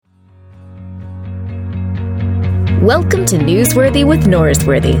Welcome to Newsworthy with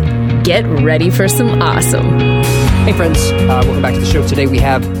Norsworthy. Get ready for some awesome. Hey friends, welcome back to the show. Today we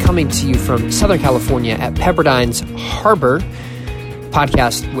have coming to you from Southern California at Pepperdine's Harbor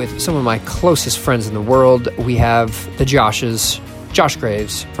podcast with some of my closest friends in the world. We have the Joshes, Josh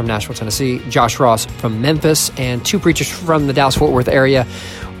Graves from Nashville, Tennessee, Josh Ross from Memphis, and two preachers from the Dallas-Fort Worth area,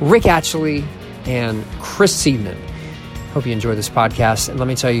 Rick Atchley and Chris Seidman. Hope you enjoy this podcast, and let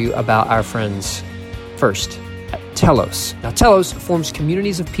me tell you about our friends first at Telos. Now, Telos forms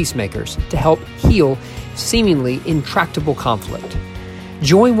communities of peacemakers to help heal seemingly intractable conflict.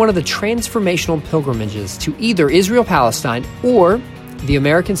 Join one of the transformational pilgrimages to either Israel-Palestine or the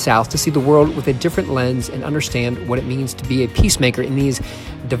American South to see the world with a different lens and understand what it means to be a peacemaker in these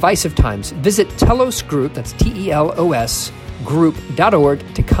divisive times. Visit Telos Group, that's Telos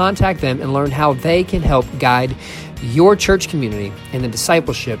group.org, to contact them and learn how they can help guide your church community in the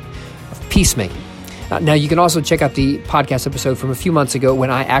discipleship of peacemaking. Now, you can also check out the podcast episode from a few months ago when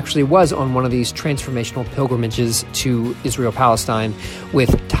I actually was on one of these transformational pilgrimages to Israel-Palestine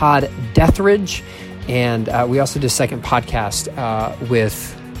with Todd Deathridge. And we also did a second podcast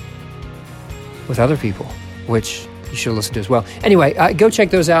with other people, which you should listen to as well. Anyway, go check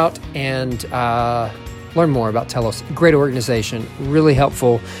those out and learn more about Telos. Great organization, really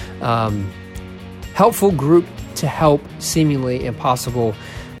helpful group to help seemingly impossible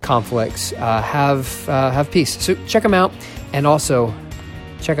conflicts have peace. So check them out, and also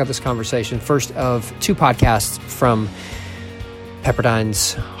check out this conversation, first of two podcasts from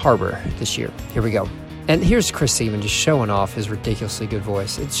Pepperdine's Harbor this year. Here we go. And here's Chris Seidman just showing off his ridiculously good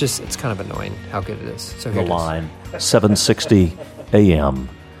voice. It's kind of annoying how good it is. So here the line, 7:60 a.m.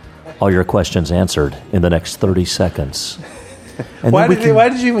 All your questions answered in the next 30 seconds. And why did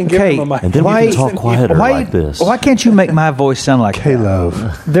you even give him a mic? And then we can talk quieter like this. Why can't you make my voice sound like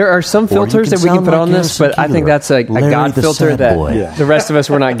K-Love? There are some filters that we can put on this, but I think that's a God filter that the rest of us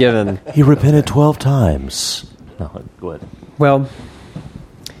were not given. He repented 12 times. No, go ahead. Well,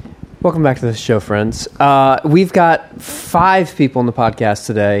 welcome back to the show, friends. We've got 5 people on the podcast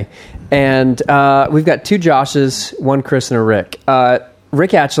today, and we've got 2 Joshes, 1 Chris, and a Rick.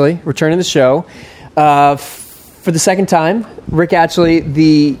 Rick Atchley, returning to the show for the second time. Rick Atchley,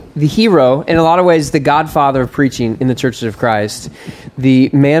 the hero, in a lot of ways, the godfather of preaching in the Churches of Christ, the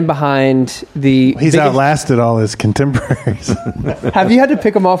man behind the... He's outlasted all his contemporaries. Have you had to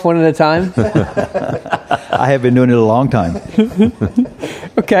pick them off one at a time? I have been doing it a long time.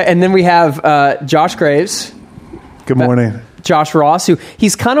 Okay, and then we have Josh Graves. Good morning. Josh Ross, who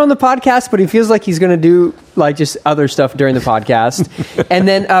he's kind of on the podcast, but he feels like he's going to do like just other stuff during the podcast. And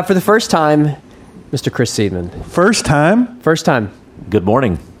then for the first time, Mr. Chris Seidman. First time? First time. Good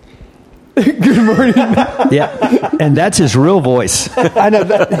morning. Good morning. Yeah, and that's his real voice. I know.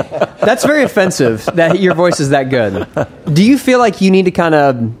 That's very offensive that your voice is that good. Do you feel like you need to kind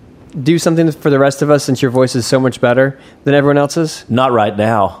of do something for the rest of us since your voice is so much better than everyone else's? Not right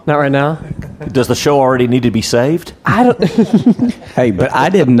now. Not right now? Does the show already need to be saved? I don't... Hey, but I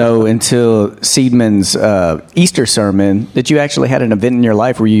didn't know until Seidman's Easter sermon that you actually had an event in your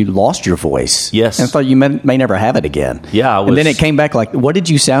life where you lost your voice. Yes. And I thought you may never have it again. Yeah, and then it came back. Like, what did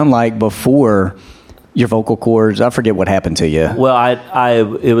you sound like before your vocal cords? I forget what happened to you. Well,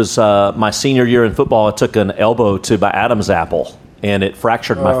 it was my senior year in football. I took an elbow to my Adam's apple, and it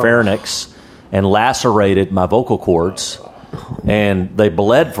fractured my pharynx and lacerated my vocal cords, and they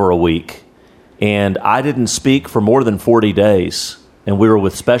bled for a week. And I didn't speak for more than 40 days, and we were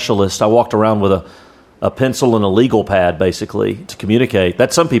with specialists. I walked around with a pencil and a legal pad, basically, to communicate.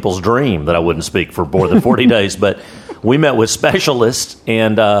 That's some people's dream, that I wouldn't speak for more than 40 days. But we met with specialists,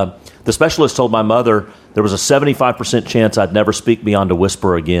 and the specialist told my mother there was a 75% chance I'd never speak beyond a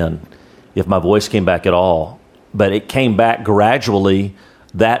whisper again if my voice came back at all. But it came back gradually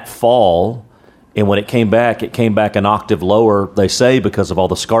that fall. And when it came back an octave lower, they say, because of all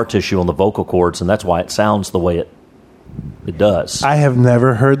the scar tissue on the vocal cords, and that's why it sounds the way it does. I have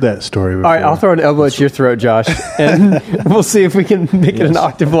never heard that story before. All right, I'll throw an elbow at your throat, Josh, and we'll see if we can make it an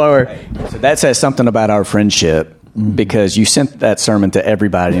octave lower. So that says something about our friendship, because you sent that sermon to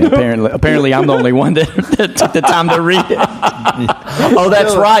everybody, and apparently I'm the only one that took the time to read it. Oh,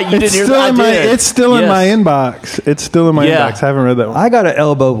 that's right. You didn't hear that. It's still in my inbox. It's still in my inbox. I haven't read that one. I got an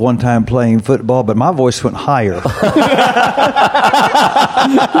elbow one time playing football, but my voice went higher.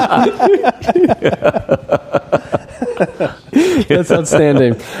 That's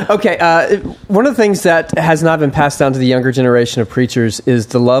outstanding. Okay, one of the things that has not been passed down to the younger generation of preachers is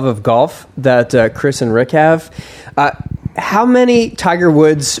the love of golf that Chris and Rick have. How many Tiger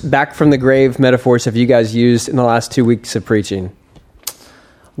Woods back from the grave metaphors have you guys used in the last 2 weeks of preaching?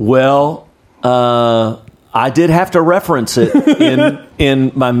 Well, I did have to reference it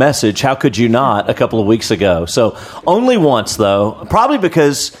in my message. How could you not? A couple of weeks ago. So only once, though, probably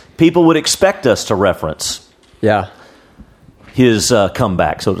because people would expect us to reference his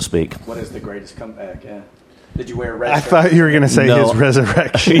comeback, so to speak. What is the greatest comeback? Yeah. Did you wear a red I shirt? thought you were going to say his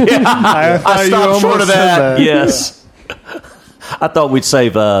resurrection. I thought I you stopped almost short of said that. Yes. I thought we'd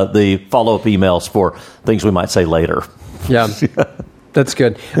save the follow-up emails for things we might say later. Yeah. That's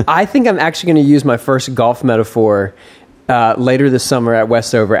good. I think I'm actually going to use my first golf metaphor later this summer at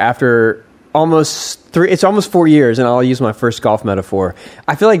Westover after it's almost 4 years, and I'll use my first golf metaphor.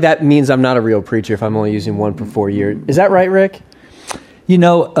 I feel like that means I'm not a real preacher if I'm only using one per 4 years. Is that right, Rick?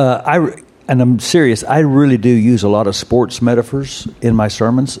 And I'm serious, I really do use a lot of sports metaphors in my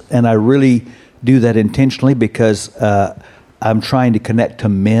sermons, and I really do that intentionally because I'm trying to connect to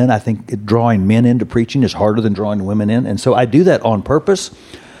men. I think drawing men into preaching is harder than drawing women in. And so I do that on purpose.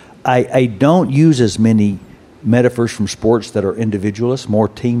 I don't use as many metaphors from sports that are individualist, more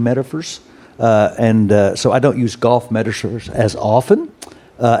team metaphors. So I don't use golf metaphors as often.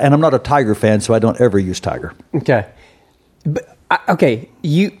 And I'm not a Tiger fan, so I don't ever use Tiger. Okay. But,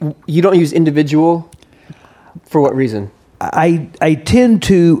 you don't use individual for what reason? I tend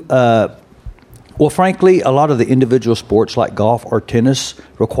to... Well, frankly, a lot of the individual sports like golf or tennis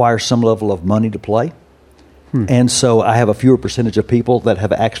require some level of money to play. And so I have a fewer percentage of people that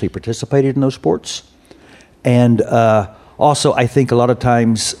have actually participated in those sports. And also, I think a lot of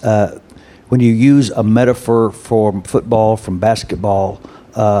times when you use a metaphor from football, from basketball,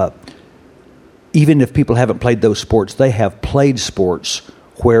 even if people haven't played those sports, they have played sports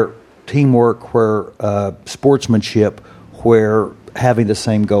where teamwork, where sportsmanship, where having the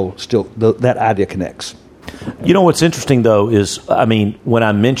same goal, still that idea connects. You know what's interesting, though, is, when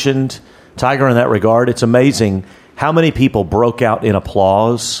I mentioned Tiger in that regard, it's amazing how many people broke out in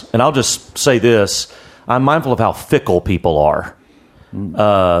applause. And I'll just say this, I'm mindful of how fickle people are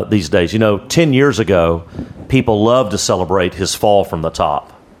these days. 10 years ago, people loved to celebrate his fall from the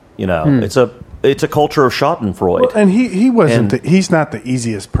top. It's a culture of Schadenfreude. Well, and he wasn't. He's not the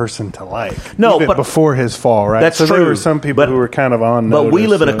easiest person to like. No, even but before his fall, right? That's so true. There were some people who were kind of on. But we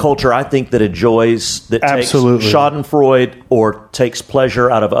live in a culture, I think, that enjoys, that Absolutely. takes Schadenfreude or takes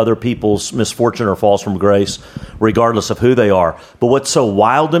pleasure out of other people's misfortune or falls from grace, regardless of who they are. But what's so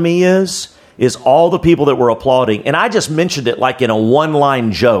wild to me is all the people that were applauding, and I just mentioned it like in a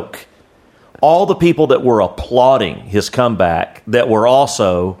one-line joke. All the people that were applauding his comeback that were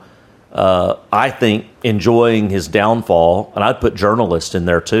also. I think enjoying his downfall, and I'd put journalists in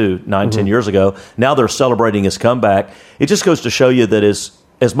there too, 10 years ago. Now they're celebrating his comeback. It just goes to show you that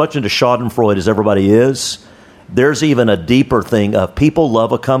as much into Schadenfreude as everybody is, there's even a deeper thing of people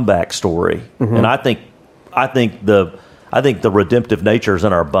love a comeback story. And I think the redemptive nature is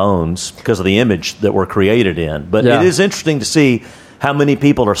in our bones because of the image that we're created in. But it is interesting to see how many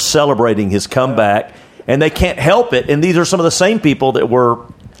people are celebrating his comeback, and they can't help it. And these are some of the same people that were,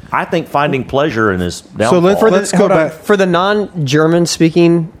 I think, finding pleasure in his downfall. So let's go back. For the non-German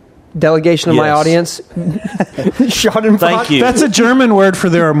speaking delegation of my audience, Schadenfreude. Thank you. That's a German word for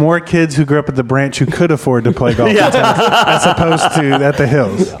there are more kids who grew up at the Branch who could afford to play golf as opposed to at the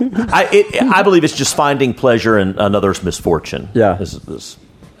Hills. I believe it's just finding pleasure in another's misfortune. Yeah. This is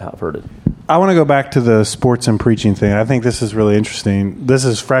how I've heard it. I want to go back to the sports and preaching thing. I think this is really interesting. This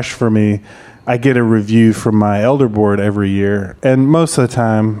is fresh for me. I get a review from my elder board every year, and most of the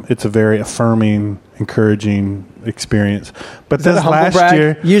time it's a very affirming, encouraging experience. But this last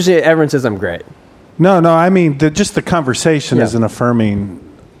year, usually everyone says I'm great. No, I mean just the conversation is an affirming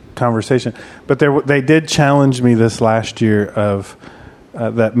conversation. But they did challenge me this last year of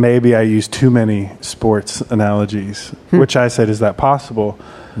that maybe I use too many sports analogies, which I said, is that possible?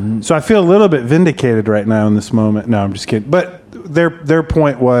 So I feel a little bit vindicated right now in this moment. No, I'm just kidding. But their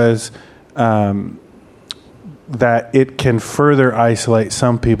point was. That it can further isolate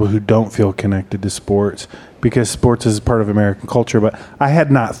some people who don't feel connected to sports because sports is part of American culture. But I had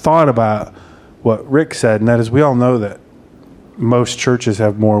not thought about what Rick said, and that is we all know that most churches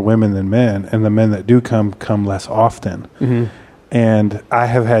have more women than men, and the men that do come less often. And I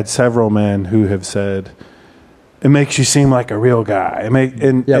have had several men who have said, it makes you seem like a real guy.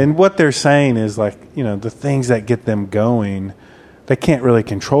 And what they're saying is like, the things that get them going, they can't really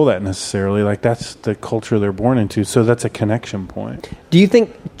control that necessarily. Like that's the culture they're born into. So that's a connection point. Do you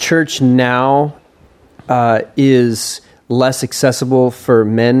think church now is less accessible for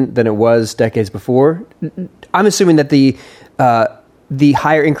men than it was decades before? I'm assuming that the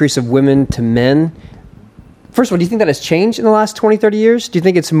higher increase of women to men, first of all, do you think that has changed in the last 20, 30 years? Do you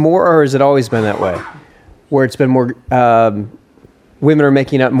think it's more, or has it always been that way? Where it's been more, women are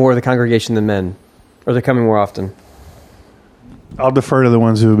making up more of the congregation than men? Or they're coming more often? I'll defer to the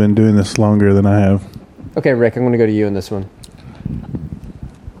ones who have been doing this longer than I have. Okay, Rick, I'm going to go to you in this one.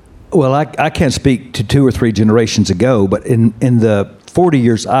 Well, I can't speak to 2 or 3 generations ago, but in the 40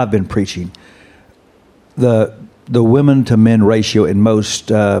 years I've been preaching, the women to men ratio in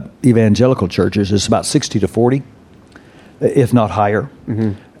most evangelical churches is about 60 to 40, if not higher.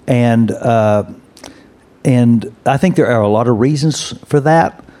 Mm-hmm. And I think there are a lot of reasons for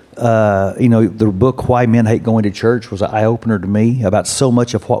that. The book Why Men Hate Going to Church was an eye-opener to me about so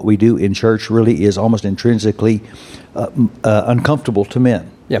much of what we do in church really is almost intrinsically uncomfortable to men.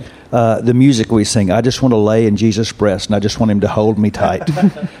 Yep. The music we sing, I just want to lay in Jesus' breast and I just want him to hold me tight.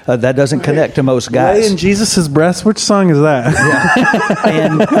 That doesn't connect to most guys. Lay in Jesus' breast? Which song is that? Yeah.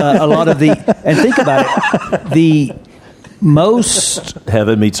 And a lot of and think about it, the most...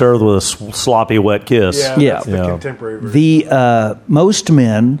 Heaven meets earth with a sloppy, wet kiss. Yeah. The contemporary version. The most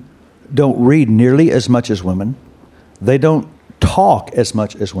men don't read nearly as much as women. They don't talk as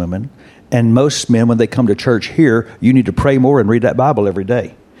much as women. And most men, when they come to church here, you need to pray more and read that Bible every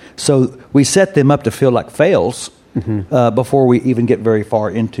day. So we set them up to feel like fails before we even get very far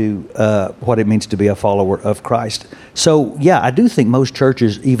into what it means to be a follower of Christ. So, yeah, I do think most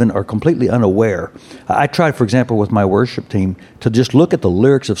churches even are completely unaware. I tried, for example, with my worship team to just look at the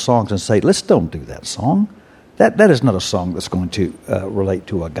lyrics of songs and say, let's don't do that song. That is not a song that's going to relate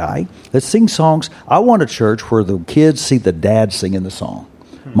to a guy. Let's sing songs. I want a church where the kids see the dad singing the song.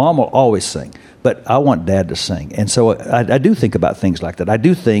 Mom will always sing, but I want Dad to sing. And so I do think about things like that. I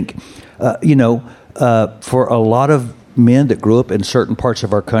do think, for a lot of men that grew up in certain parts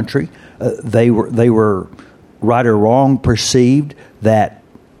of our country, they were right or wrong perceived that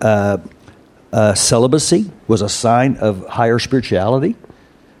celibacy was a sign of higher spirituality.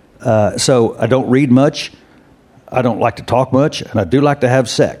 So I don't read much. I don't like to talk much, and I do like to have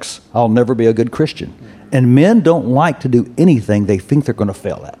sex. I'll never be a good Christian. And men don't like to do anything they think they're going to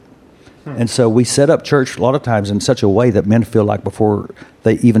fail at. And so we set up church a lot of times in such a way that men feel like before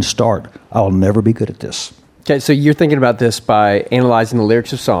they even start, I'll never be good at this. Okay, so you're thinking about this by analyzing the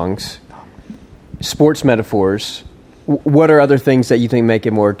lyrics of songs, sports metaphors. What are other things that you think make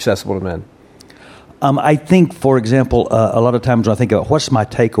it more accessible to men? I think, for example, a lot of times when I think about what's my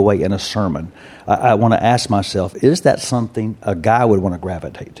takeaway in a sermon, I want to ask myself, is that something a guy would want to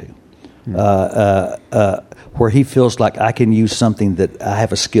gravitate to? Where he feels like I can use something that I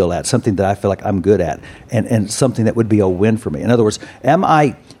have a skill at, something that I feel like I'm good at, and something that would be a win for me. In other words, am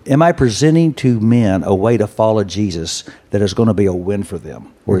I presenting to men a way to follow Jesus that is going to be a win for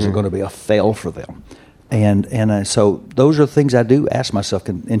them, or is it going to be a fail for them? And so those are things I do ask myself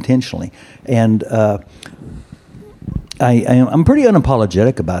intentionally, and I'm pretty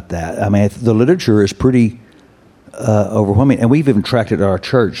unapologetic about that. I mean, the literature is pretty overwhelming, and we've even tracked it at our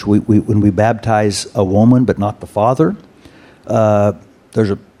church. When we baptize a woman but not the father,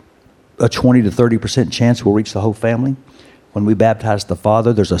 there's a 20 to 30% chance we'll reach the whole family. When we baptize the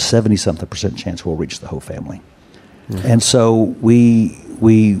father, there's a 70-something% chance we'll reach the whole family. Mm-hmm. And so we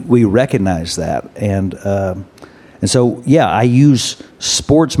recognize that, and so yeah, I use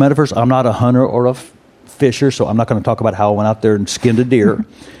sports metaphors. I'm not a hunter or a fisher, so I'm not going to talk about how I went out there and skinned a deer.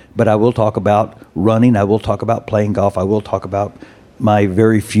 But I will talk about running. I will talk about playing golf. I will talk about my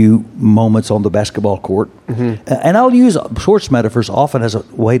very few moments on the basketball court. Mm-hmm. And I'll use sports metaphors often as a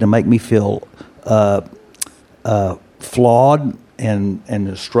way to make me feel flawed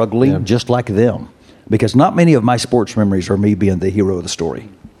and struggling, just like them. Because not many of my sports memories are me being the hero of the story.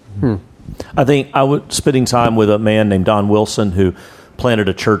 I think I was spending time with a man named Don Wilson who planted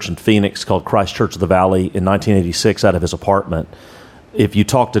a church in Phoenix called Christ Church of the Valley in 1986 out of his apartment. If you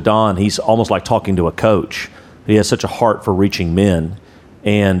talk to Don, he's almost like talking to a coach. He has such a heart for reaching men.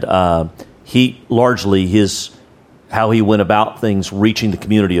 And he largely, how he went about things reaching the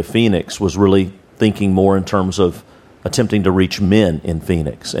community of Phoenix was really thinking more in terms of attempting to reach men in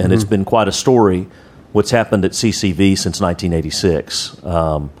Phoenix. And it's been quite a story what's happened at CCV since 1986.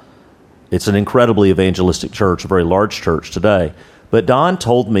 It's an incredibly evangelistic church, a very large church today. But Don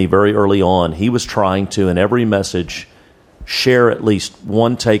told me very early on he was trying to, in every message, share at least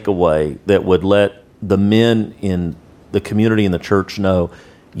one takeaway that would let the men in the community and the church know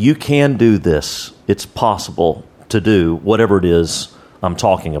you can do this. It's possible to do whatever it is I'm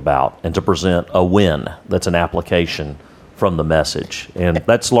talking about and to present a win that's an application from the message. And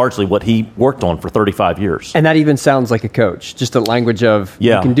that's largely what he worked on for 35 years. And that even sounds like a coach, just the language of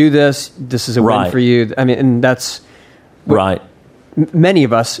you can do this. This is a win for you. I mean, and that's right. Many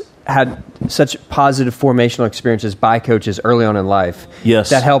of us had such positive formational experiences by coaches early on in life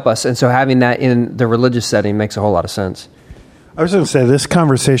that help us. And so having that in the religious setting makes a whole lot of sense. I was going to say this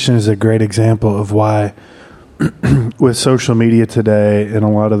conversation is a great example of why with social media today and a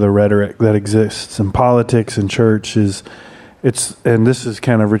lot of the rhetoric that exists in politics and church and this is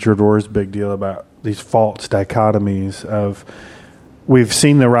kind of Richard Rohr's big deal about these false dichotomies of, we've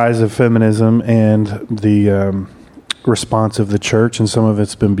seen the rise of feminism and the response of the church, and some of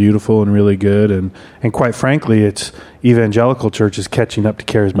it's been beautiful and really good, and quite frankly, it's evangelical churches catching up to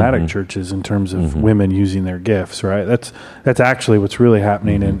charismatic churches in terms of women using their gifts, right? That's actually what's really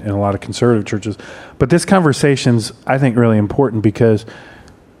happening in a lot of conservative churches. But this conversation's, I think, really important because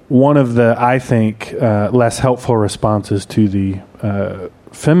one of the, I think, less helpful responses to the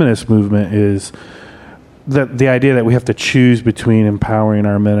feminist movement is the idea that we have to choose between empowering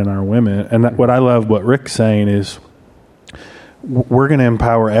our men and our women. And what I love what Rick's saying is, we're going to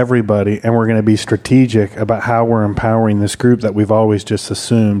empower everybody, and we're going to be strategic about how we're empowering this group that we've always just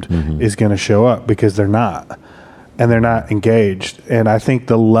assumed is going to show up, because they're not, and they're not engaged. And I think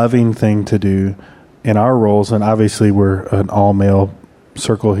the loving thing to do in our roles, and obviously we're an all-male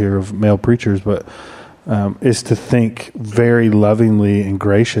circle here of male preachers, but is to think very lovingly and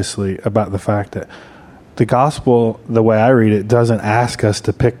graciously about the fact that the gospel, the way I read it, doesn't ask us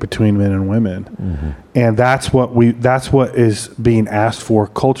to pick between men and women, and that's what is being asked for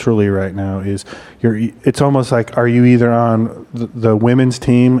culturally right now. It's almost like, are you either on the women's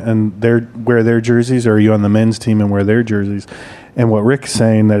team and wear their jerseys, or are you on the men's team and wear their jerseys? And what Rick's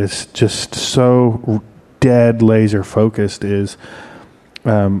saying that is just so dead laser focused is,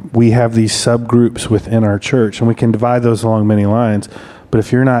 we have these subgroups within our church, and we can divide those along many lines. But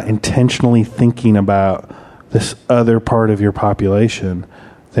if you're not intentionally thinking about this other part of your population,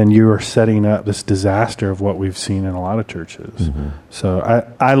 then you are setting up this disaster of what we've seen in a lot of churches. So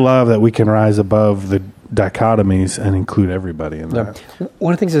I love that we can rise above the dichotomies and include everybody in that.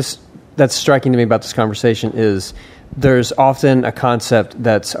 One of the things that's striking to me about this conversation is there's often a concept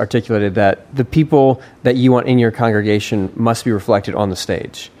that's articulated that the people that you want in your congregation must be reflected on the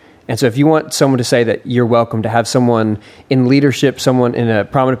stage. And so if you want someone to say that you're welcome to have someone in leadership, someone in a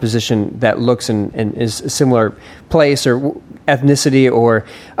prominent position that looks and is a similar place or ethnicity or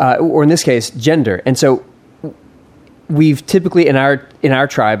in this case, gender. And so we've typically in our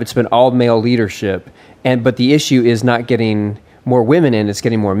tribe, it's been all male leadership, but the issue is not getting more women in, it's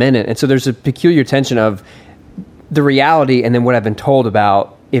getting more men in. And so there's a peculiar tension of the reality and then what I've been told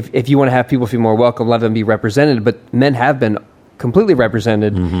about if you want to have people feel more welcome, let them be represented, but men have been completely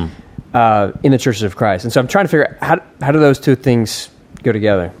represented in the churches of Christ. And so I'm trying to figure out how do those two things go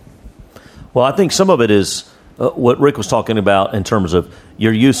together? Well, I think some of it is what Rick was talking about in terms of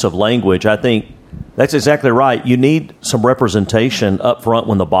your use of language. I think that's exactly right. You need some representation up front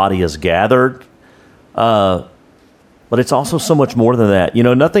when the body is gathered. But it's also so much more than that. You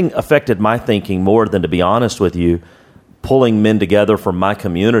know, nothing affected my thinking more than, to be honest with you, pulling men together from my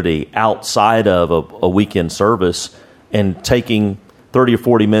community outside of a weekend service and taking 30 or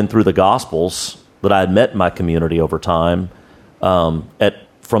 40 men through the Gospels that I had met in my community over time from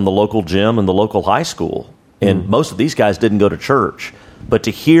the local gym and the local high school. And most of these guys didn't go to church. But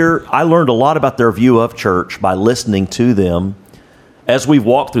I learned a lot about their view of church by listening to them as we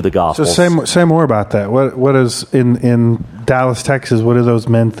walk through the Gospels. So say more about that. What is in Dallas, Texas? What do those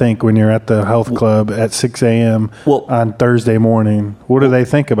men think when you're at the health club at 6 a.m. on Thursday morning? What do they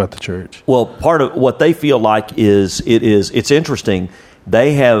think about the church? Well, part of what they feel like it's interesting.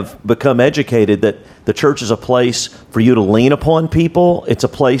 They have become educated that the church is a place for you to lean upon people. It's a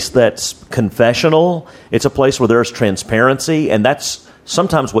place that's confessional. It's a place where there's transparency, and that's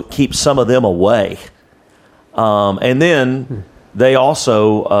sometimes what keeps some of them away. And then they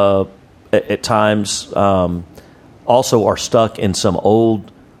also, at times, also are stuck in some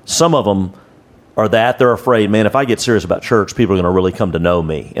of them are they're afraid, man, if I get serious about church, people are going to really come to know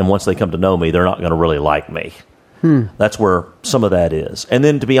me. And once they come to know me, they're not going to really like me. That's where some of that is. And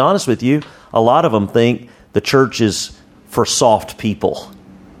then, to be honest with you, a lot of them think the church is for soft people,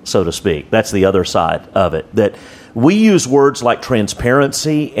 so to speak. That's the other side of it. That we use words like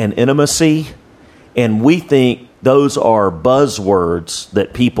transparency and intimacy, and we think those are buzzwords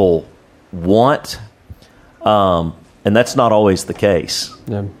that people want, and that's not always the case,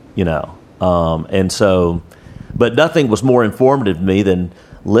 you know. And so, but nothing was more informative to me than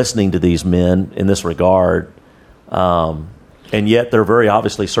listening to these men in this regard, and yet they're very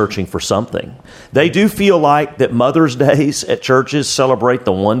obviously searching for something. They do feel like that Mother's Days at churches celebrate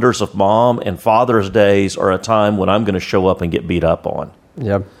the wonders of mom, and Father's Days are a time when I'm going to show up and get beat up on.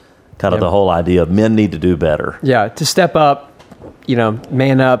 Yep. Kind of the whole idea of men need to do better. Yeah, to step up,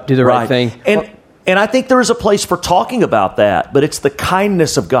 man up, do the right thing. And I think there is a place for talking about that, but it's the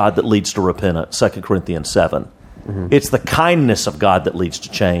kindness of God that leads to repentance, 2 Corinthians 7. It's the kindness of God that leads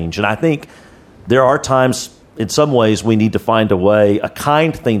to change. And I think there are times, in some ways, we need to find a way. A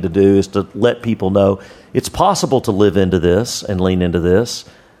kind thing to do is to let people know it's possible to live into this and lean into this.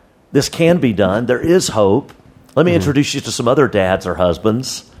 This can be done. There is hope. Let me introduce you to some other dads or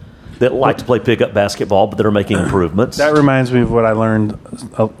husbands that like to play pickup basketball, but that are making improvements. That reminds me of what I learned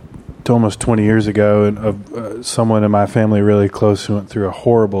almost 20 years ago of someone in my family really close who went through a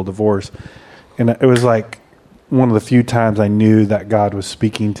horrible divorce. And it was like one of the few times I knew that God was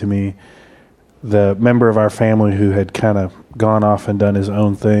speaking to me. The member of our family who had kind of gone off and done his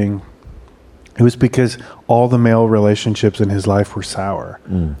own thing, it was because all the male relationships in his life were sour.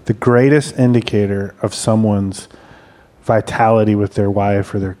 The greatest indicator of someone's vitality with their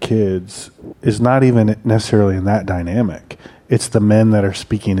wife or their kids is not even necessarily in that dynamic. It's the men that are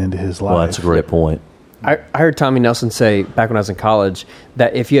speaking into his life. Well, that's a great point. I heard Tommy Nelson say back when I was in college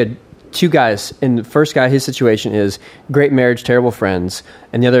that if you had two guys, and the first guy, his situation is great marriage, terrible friends,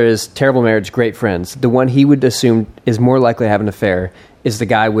 and the other is terrible marriage, great friends. The one he would assume is more likely to have an affair is the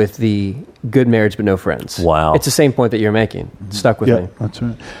guy with the good marriage but no friends. Wow. It's the same point that you're making. It stuck with me. That's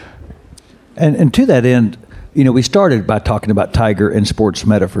right. And to that end, we started by talking about Tiger and sports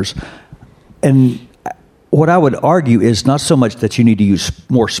metaphors. And what I would argue is not so much that you need to use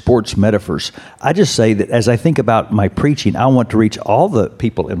more sports metaphors. I just say that as I think about my preaching, I want to reach all the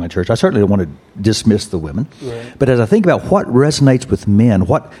people in my church. I certainly don't want to dismiss the women. Right. But as I think about what resonates with men,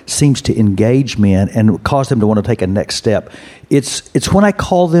 what seems to engage men and cause them to want to take a next step, it's when I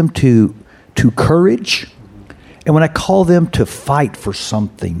call them to courage and when I call them to fight for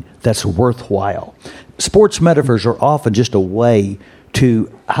something that's worthwhile. Sports metaphors are often just a way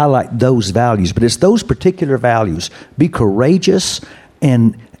to highlight those values, but it's those particular values. Be courageous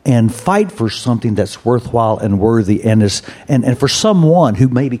and fight for something that's worthwhile and worthy, and for someone who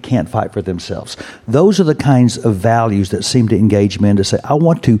maybe can't fight for themselves. Those are the kinds of values that seem to engage men to say, I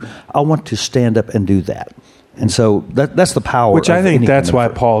want to stand up and do that. And so that's the power. Which I think that's metaphor.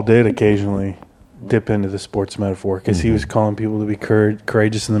 why Paul did occasionally dip into the sports metaphor, because he was calling people to be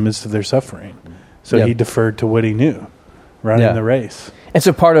courageous in the midst of their suffering. So he deferred to what he knew. Running the race. And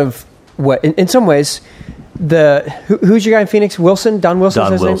so part of what, in some ways, who's your guy in Phoenix? Wilson? Don Wilson?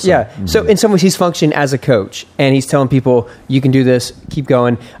 Don Wilson. Yeah. Mm-hmm. So in some ways, he's functioning as a coach, and he's telling people, you can do this, keep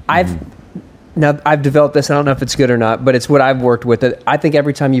going. I've developed this, I don't know if it's good or not, but it's what I've worked with. I think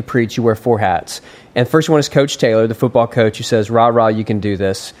every time you preach, you wear 4 hats. And the first one is Coach Taylor, the football coach, who says, rah, rah, you can do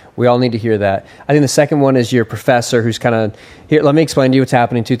this. We all need to hear that. I think the second one is your professor, who's kind of, here, let me explain to you what's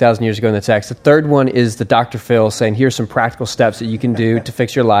happening 2,000 years ago in the text. The third one is the Dr. Phil saying, here's some practical steps that you can do to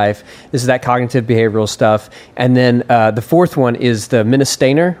fix your life. This is that cognitive behavioral stuff. And then the fourth one is the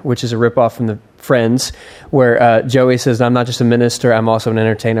Ministainer, which is a ripoff from the Friends, where Joey says, I'm not just a minister, I'm also an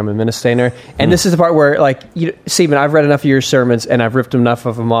entertainer, I'm a ministainer. And this is the part where, Stephen, I've read enough of your sermons and I've ripped enough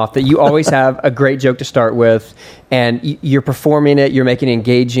of them off that you always have a great joke to start with, and you're performing it, you're making it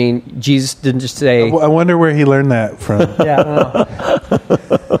engaging. Jesus didn't just say... I wonder where he learned that from. Yeah, I don't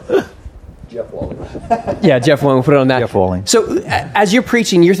know. Jeff Walling. Yeah, Jeff Walling, we'll put it on that. Jeff Walling. So as you're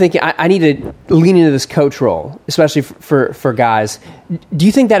preaching, you're thinking, I need to lean into this coach role, especially for guys. Do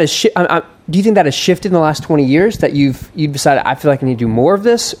you think that is shifted in the last 20 years, that you've decided, I feel like I need to do more of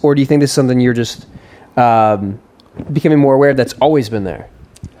this? Or do you think this is something you're just becoming more aware of that's always been there?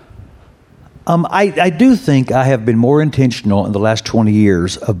 I do think I have been more intentional in the last 20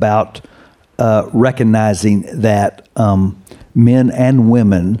 years about recognizing that men and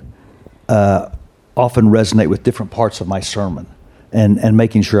women often resonate with different parts of my sermon, and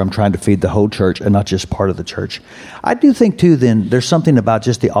making sure I'm trying to feed the whole church and not just part of the church. I do think, too, then, there's something about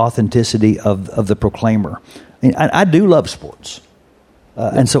just the authenticity of the proclaimer. I do love sports.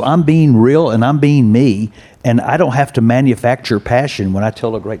 And so I'm being real and I'm being me, and I don't have to manufacture passion when I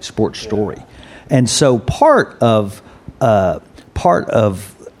tell a great sports story. And so part of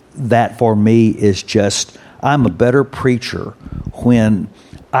that for me is just, I'm a better preacher when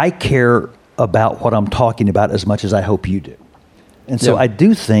I care about what I'm talking about as much as I hope you do. And so I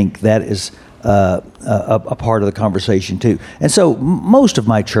do think that is a part of the conversation too. And so most of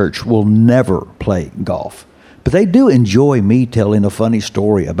my church will never play golf, but they do enjoy me telling a funny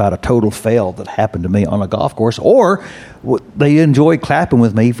story about a total fail that happened to me on a golf course, or they enjoy clapping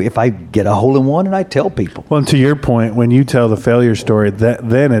with me if I get a hole-in-one and I tell people. Well, and to your point, when you tell the failure story,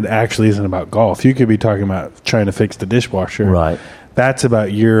 then it actually isn't about golf. You could be talking about trying to fix the dishwasher. Right. That's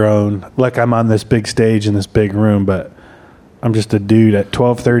about your own, like, I'm on this big stage in this big room, but I'm just a dude at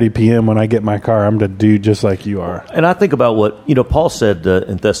 12:30 p.m. when I get my car. I'm the dude just like you are. And I think about what, Paul said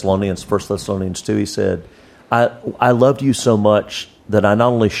in 1 Thessalonians 2, he said, I loved you so much that I not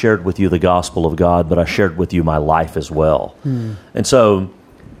only shared with you the gospel of God, but I shared with you my life as well. And so,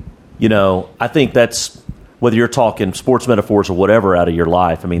 I think that's, whether you're talking sports metaphors or whatever out of your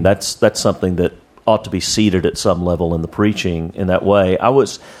life, I mean, that's something that ought to be seated at some level in the preaching in that way. I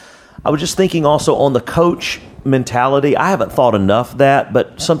was just thinking also on the coach mentality. I haven't thought enough that,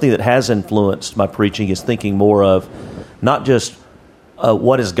 but something that has influenced my preaching is thinking more of not just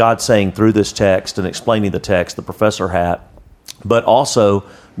what is God saying through this text and explaining the text, the professor hat, but also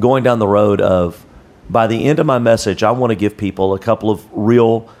going down the road of, by the end of my message, I want to give people a couple of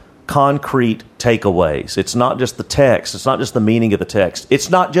real concrete takeaways. It's not just the text. It's not just the meaning of the text. It's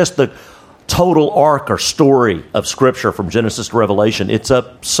not just the total arc or story of Scripture from Genesis to Revelation. It's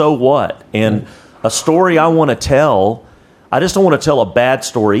a so what? And a story I want to tell, I just don't want to tell a bad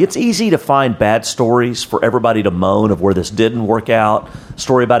story. It's easy to find bad stories for everybody to moan of where this didn't work out. A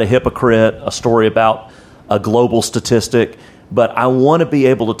story about a hypocrite, a story about a global statistic. But I want to be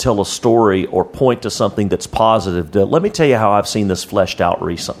able to tell a story or point to something that's positive. Let me tell you how I've seen this fleshed out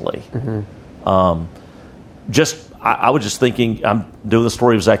recently. I was just thinking, I'm doing the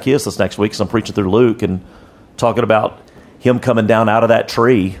story of Zacchaeus this next week because I'm preaching through Luke and talking about him coming down out of that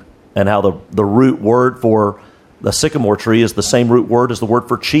tree and how the root word for the sycamore tree is the same root word as the word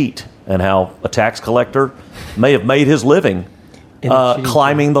for cheat, and how a tax collector may have made his living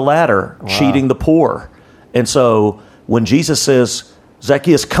climbing the ladder, cheating the poor. And so when Jesus says,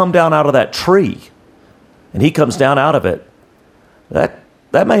 Zacchaeus, come down out of that tree, and he comes down out of it,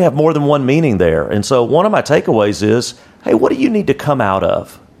 that may have more than one meaning there. And so one of my takeaways is, hey, what do you need to come out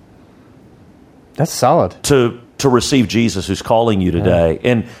of? That's solid. To receive Jesus who's calling you today.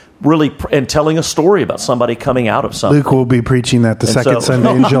 And really, and telling a story about somebody coming out of something. Luke will be preaching that the second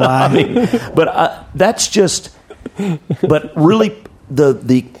Sunday in July. That's just, but really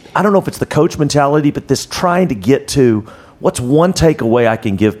the I don't know if it's the coach mentality, but this trying to get to what's one takeaway I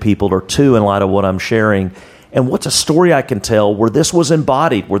can give people, or two in light of what I'm sharing, and what's a story I can tell where this was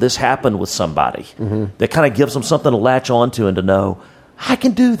embodied, where this happened with somebody, that kind of gives them something to latch onto and to know, I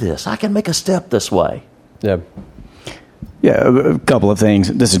can do this. I can make a step this way. Yeah, a couple of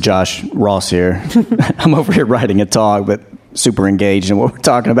things. This is Josh Ross here. I'm over here writing a talk, but super engaged in what we're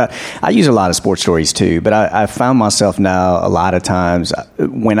talking about. I use a lot of sports stories too, but I found myself now a lot of times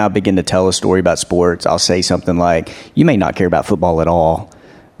when I begin to tell a story about sports, I'll say something like, you may not care about football at all,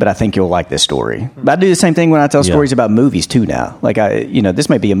 but I think you'll like this story. But I do the same thing when I tell stories about movies too now. Like, this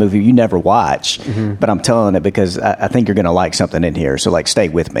may be a movie you never watch, but I'm telling it because I think you're going to like something in here. So, like, stay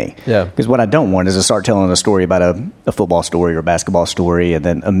with me. Yeah. Because what I don't want is to start telling a story about a football story or a basketball story, and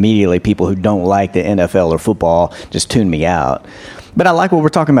then immediately people who don't like the NFL or football just tune me out. But I like what we're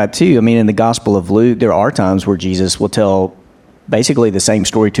talking about too. I mean, in the Gospel of Luke, there are times where Jesus will tell basically the same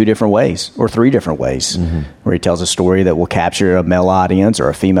story two different ways or three different ways, where he tells a story that will capture a male audience or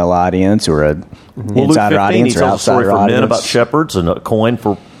a female audience or a insider audience or outsider audience. He tells a story for men about shepherds and a coin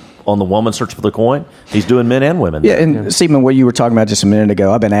on the woman searching for the coin. He's doing men and women. Yeah, and Stephen, what you were talking about just a minute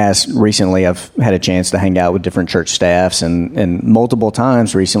ago, I've been asked recently, I've had a chance to hang out with different church staffs, and multiple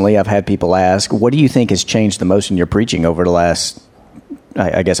times recently I've had people ask, what do you think has changed the most in your preaching over the last,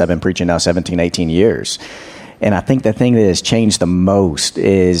 I guess I've been preaching now 17, 18 years. And I think the thing that has changed the most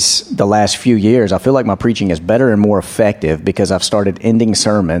is the last few years. I feel like my preaching is better and more effective because I've started ending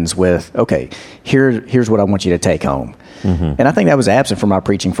sermons with, okay, here's what I want you to take home. And I think that was absent from my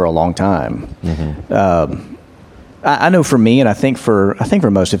preaching for a long time. I know for me, and I think for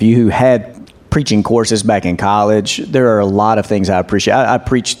most of you who had preaching courses back in college, there are a lot of things I appreciate.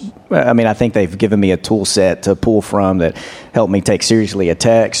 I think they've given me a tool set to pull from that helped me take seriously a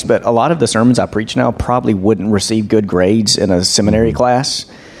text. But a lot of the sermons I preach now probably wouldn't receive good grades in a seminary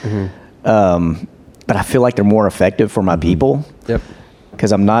class. But I feel like they're more effective for my people.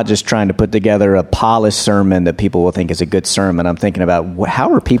 Because I'm not just trying to put together a polished sermon that people will think is a good sermon. I'm thinking about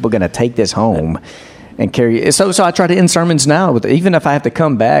how are people going to take this home and carry. So I try to end sermons now, even if I have to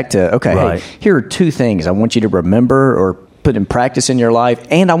come back to, hey, here are two things I want you to remember or put in practice in your life,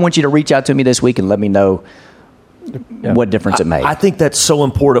 and I want you to reach out to me this week and let me know what difference it made. I think that's so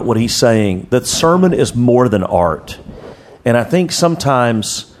important, what he's saying. The sermon is more than art. And I think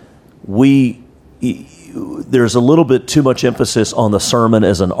sometimes there's a little bit too much emphasis on the sermon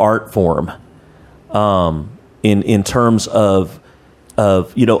as an art form in terms of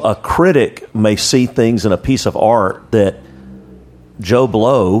a critic may see things in a piece of art that Joe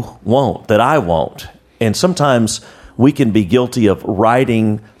Blow won't, that I won't. And sometimes we can be guilty of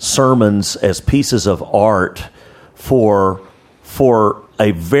writing sermons as pieces of art for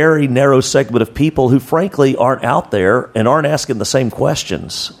a very narrow segment of people who frankly aren't out there and aren't asking the same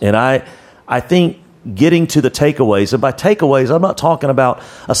questions. And I think getting to the takeaways. And by takeaways, I'm not talking about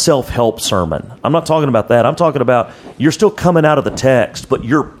a self-help sermon. I'm not talking about that. I'm talking about you're still coming out of the text, but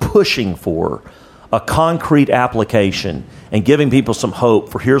you're pushing for a concrete application and giving people some hope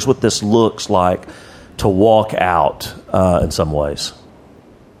for here's what this looks like to walk out in some ways.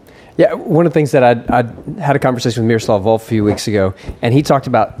 Yeah, one of the things that I had a conversation with Miroslav Volf a few weeks ago, and he talked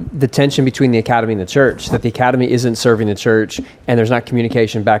about the tension between the academy and the church, that the academy isn't serving the church, and there's not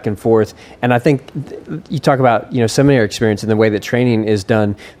communication back and forth. And I think you talk about, seminary experience and the way that training is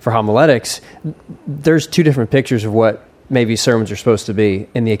done for homiletics. There's two different pictures of what maybe sermons are supposed to be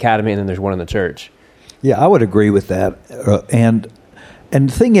in the academy, and then there's one in the church. Yeah, I would agree with that. And the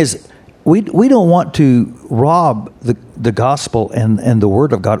thing is, we don't want to rob the gospel and the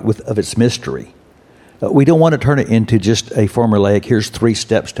Word of God of its mystery. We don't want to turn it into just a formulaic, here's 3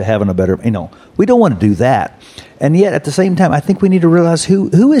 steps to having a better, we don't want to do that. And yet, at the same time, I think we need to realize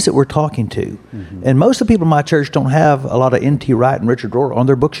who is it we're talking to. Mm-hmm. And most of the people in my church don't have a lot of N.T. Wright and Richard Rohr on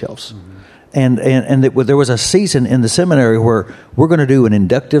their bookshelves. Mm-hmm. And there was a season in the seminary where we're going to do an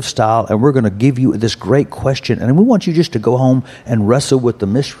inductive style, and we're going to give you this great question, and we want you just to go home and wrestle with the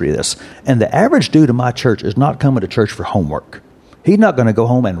mystery of this. And the average dude in my church is not coming to church for homework. He's not going to go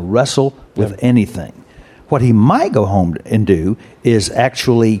home and wrestle with anything. What he might go home and do is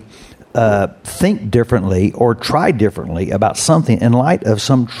actually think differently or try differently about something in light of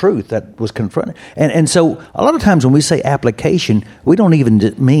some truth that was confronted. And so a lot of times when we say application, we don't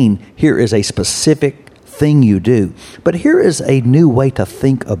even mean here is a specific thing you do, but here is a new way to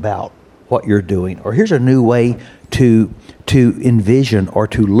think about what you're doing, or here's a new way to envision or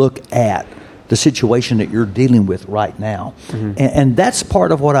to look at the situation that you're dealing with right now. Mm-hmm. And that's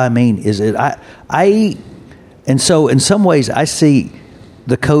part of what I mean is that and so in some ways I see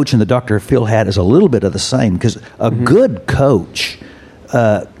the coach and the Dr. Phil had is a little bit of the same, because a good coach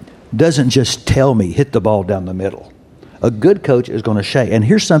doesn't just tell me hit the ball down the middle. A good coach is going to say, and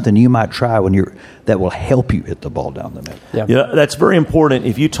here's something you might try that will help you hit the ball down the middle. Yeah, that's very important.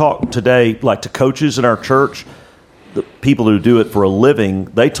 If you talk today, like to coaches in our church, the people who do it for a living,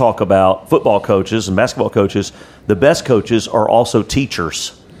 they talk about football coaches and basketball coaches. The best coaches are also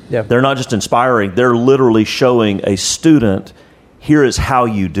teachers. Yeah. They're not just inspiring. They're literally showing a student, here is how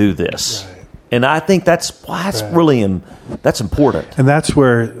you do this. Right. And I think that's really that's important. And that's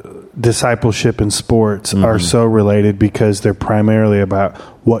where discipleship and sports are so related, because they're primarily about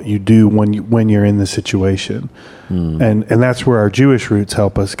what you do when you're in the situation. And that's where our Jewish roots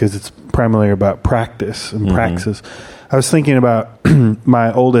help us, because it's primarily about practice and praxis. I was thinking about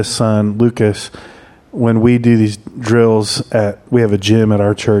my oldest son, Lucas. When we do these drills we have a gym at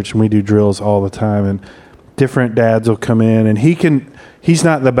our church, and we do drills all the time, and different dads will come in, and he's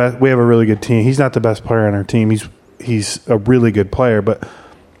not the best. We have a really good team. He's not the best player on our team. He's a really good player, but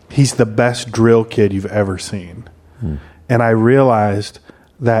he's the best drill kid you've ever seen. And I realized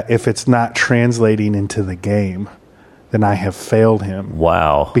that if it's not translating into the game, then I have failed him.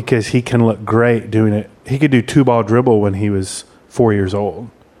 Wow. Because he can look great doing it. He could do 2-ball dribble when he was 4 years old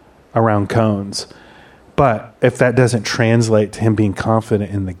around cones. But if that doesn't translate to him being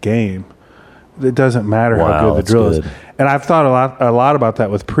confident in the game, it doesn't matter how good the drill is. And I've thought a lot about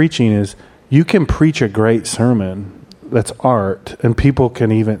that with preaching, is you can preach a great sermon that's art, and people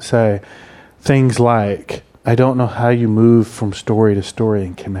can even say things like, I don't know how you move from story to story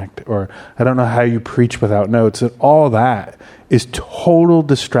and connect, or I don't know how you preach without notes. And all that is total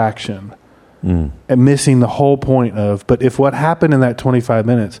distraction and missing the whole point of, but if what happened in that 25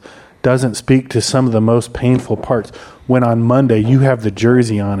 minutes doesn't speak to some of the most painful parts, when on Monday you have the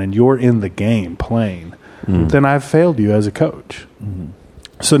jersey on and you're in the game playing, then I've failed you as a coach.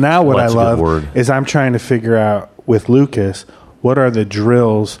 So now what I love is I'm trying to figure out with Lucas, what are the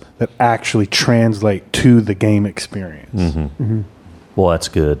drills that actually translate to the game experience? Well, that's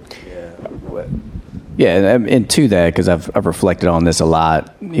good. Yeah, and to that, because I've reflected on this a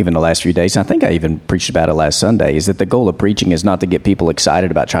lot, even the last few days. And I think I even preached about it last Sunday. Is that the goal of preaching is not to get people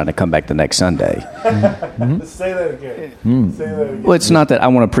excited about trying to come back the next Sunday. Say that again. Say that again. Well, it's not that I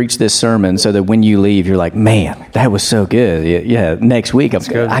want to preach this sermon so that when you leave, you're like, man, that was so good. Yeah, next week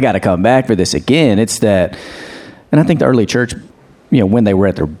I got to come back for this again. It's that, and I think the early church, when they were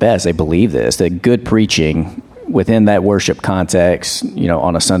at their best, they believed this, that good preaching within that worship context,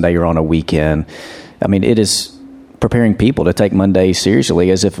 on a Sunday or on a weekend, I mean, it is preparing people to take Monday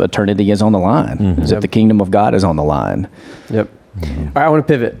seriously, as if eternity is on the line, as if the kingdom of God is on the line. Yep. All right, I want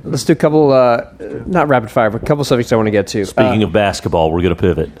to pivot. Let's do a couple, not rapid fire, but a couple subjects I want to get to. Speaking of basketball, we're going to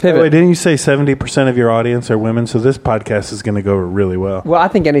pivot. Wait, didn't you say 70% of your audience are women? So this podcast is going to go really well. Well, I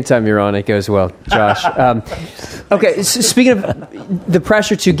think anytime you're on, it goes well, Josh. Okay, speaking of the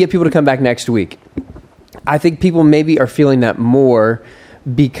pressure to get people to come back next week, I think people maybe are feeling that more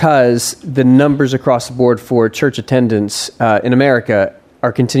because the numbers across the board for church attendance in America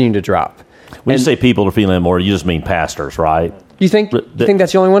are continuing to drop. When you say people are feeling it more, you just mean pastors, right? You think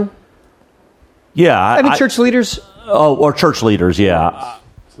that's the only one? Yeah. I mean, church leaders? Or church leaders, yeah.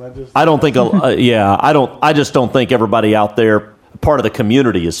 I don't think, I just don't think everybody out there, part of the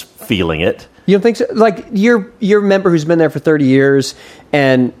community, is feeling it. You don't think so? Like, your member who's been there for 30 years,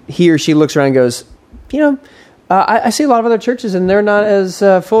 and he or she looks around and goes, I see a lot of other churches, and they're not as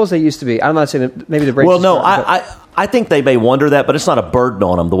full as they used to be. I'm not saying that maybe the break. Well, no, I think they may wonder that, but it's not a burden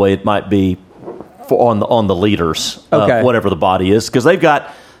on them the way it might be on the leaders, whatever the body is, because they've got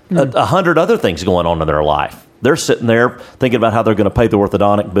 100 other things going on in their life. They're sitting there thinking about how they're going to pay the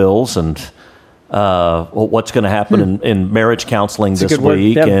orthodontic bills and what's going to happen in marriage counseling this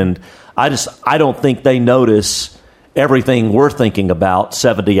week. Yep. And I don't think they notice everything we're thinking about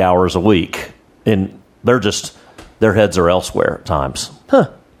 70 hours a week. And their heads are elsewhere at times. Huh.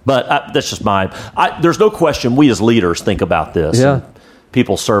 But that's just there's no question we as leaders think about this. Yeah. And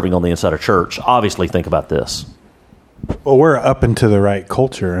people serving on the inside of church obviously think about this. Well, we're up into the right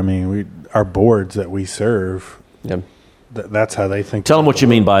culture. I mean, our boards that we serve, that's how they think. Tell them what you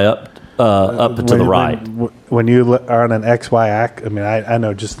mean by up to the right. When you are on an XY act, I mean, I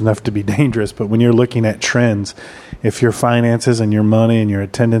know just enough to be dangerous, but when you're looking at trends, if your finances and your money and your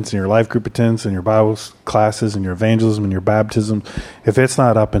attendance and your life group attendance and your Bible classes and your evangelism and your baptism, if it's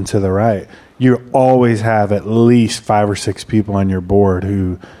not up and to the right, you always have at least 5 or 6 people on your board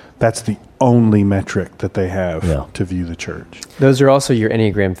who that's the only metric that they have to view the church. Those are also your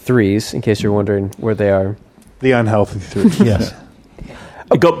Enneagram 3s, in case you're wondering where they are. The unhealthy 3. Yes.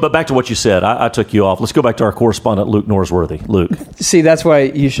 But back to what you said. I took you off. Let's go back to our correspondent, Luke Norsworthy. Luke. See, that's why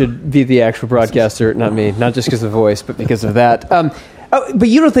you should be the actual broadcaster, not me. Not just because of the voice, but because of that. But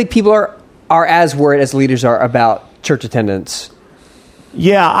you don't think people are as worried as leaders are about church attendance?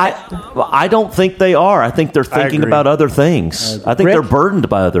 Yeah, I don't think they are. I think they're thinking about other things. I think they're burdened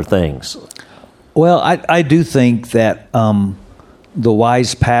by other things. Well, I do think that the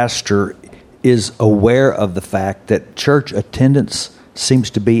wise pastor is aware of the fact that church attendance seems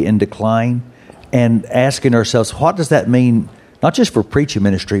to be in decline, and asking ourselves, what does that mean, not just for preaching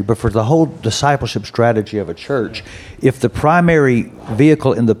ministry, but for the whole discipleship strategy of a church? If the primary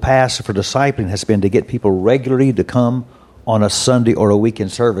vehicle in the past for discipling has been to get people regularly to come on a Sunday or a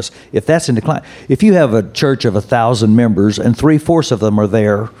weekend service, if that's in decline, if you have a church of 1,000 members and 3/4 of them are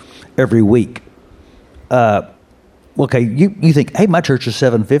there every week, you think, hey, my church is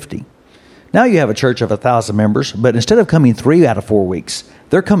 750. Now you have a church of 1,000 members, but instead of coming 3 out of 4 weeks,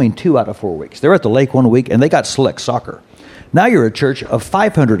 they're coming 2 out of 4 weeks. They're at the lake one week, and they got select soccer. Now you're a church of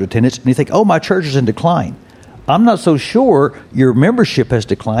 500 attendants, and you think, oh, my church is in decline. I'm not so sure your membership has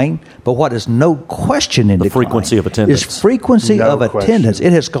declined, but what is no question in decline frequency of attendance. Is frequency of attendance.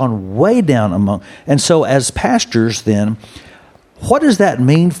 It has gone way down among. And so as pastors then, what does that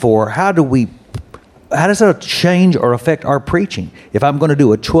mean for how does that change or affect our preaching? If I'm going to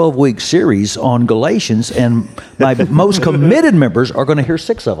do a 12-week series on Galatians and my most committed members are going to hear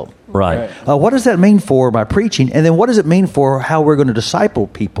 6 of them. Right. What does that mean for my preaching? And then what does it mean for how we're going to disciple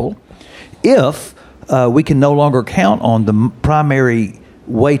people if we can no longer count on the primary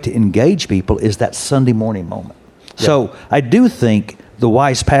way to engage people is that Sunday morning moment? Yeah. So I do think the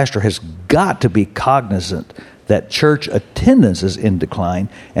wise pastor has got to be cognizant that church attendance is in decline.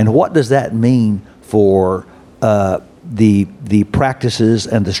 And what does that mean for the practices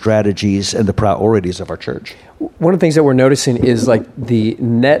and the strategies and the priorities of our church? One of the things that we're noticing is like the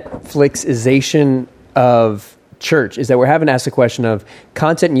Netflixization of church is that we're having to ask the question of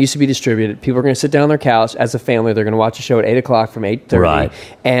content used to be distributed. People are going to sit down on their couch as a family. They're going to watch a show at 8 o'clock from 8:30. Right.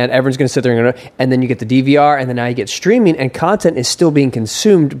 And everyone's going to sit there and then you get the DVR, and then now you get streaming, and content is still being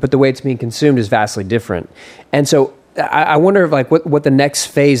consumed, but the way it's being consumed is vastly different. And so I wonder if what the next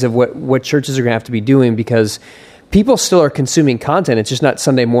phase of what churches are going to have to be doing, because people still are consuming content. It's just not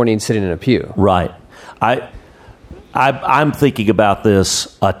Sunday morning sitting in a pew. Right. I'm thinking about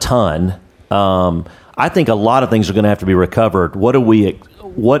this a ton. I think a lot of things are going to have to be recovered. What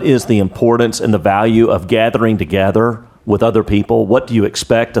is the importance and the value of gathering together with other people? What do you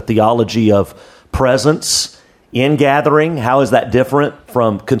expect? A theology of presence in gathering? How is that different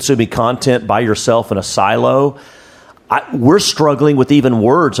from consuming content by yourself in a silo? We're struggling with even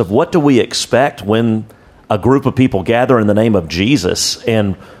words of what do we expect when a group of people gather in the name of Jesus,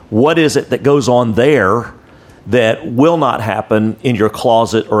 and what is it that goes on there that will not happen in your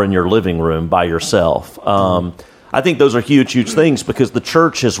closet or in your living room by yourself. I think those are huge, huge things, because the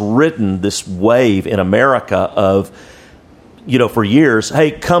church has ridden this wave in America of for years,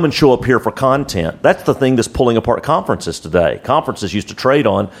 hey, come and show up here for content. That's the thing that's pulling apart conferences today. Conferences used to trade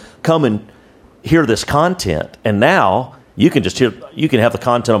on, come and hear this content. And now you can have the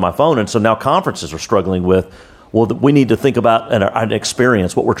content on my phone. And so now conferences are struggling with, well, we need to think about an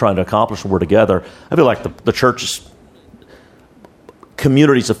experience, what we're trying to accomplish when we're together. I feel like the church's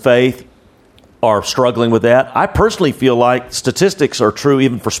communities of faith are struggling with that. I personally feel like statistics are true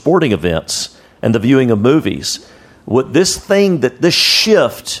even for sporting events and the viewing of movies. This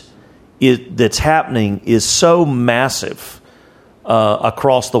shift that's happening is so massive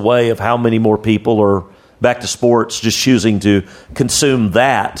across the way of how many more people are back to sports, just choosing to consume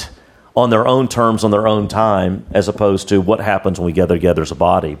that on their own terms, on their own time, as opposed to what happens when we gather together as a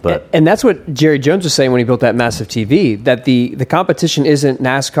body. And that's what Jerry Jones was saying when he built that massive TV, that the competition isn't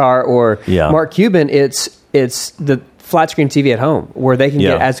NASCAR or Mark Cuban, it's the flat screen TV at home where they can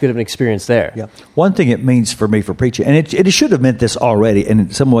get as good of an experience there. Yeah. One thing it means for me for preaching, and it should have meant this already, and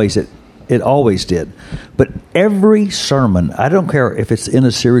in some ways it always did, but every sermon, I don't care if it's in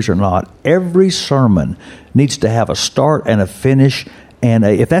a series or not, every sermon needs to have a start and a finish. And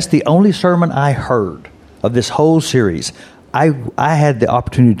if that's the only sermon I heard of this whole series, I had the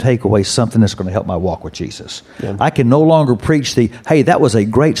opportunity to take away something that's going to help my walk with Jesus. Yeah. I can no longer preach hey, that was a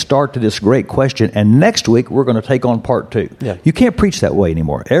great start to this great question, and next week we're going to take on part 2. Yeah. You can't preach that way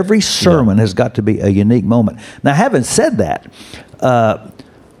anymore. Every sermon has got to be a unique moment. Now, having said that,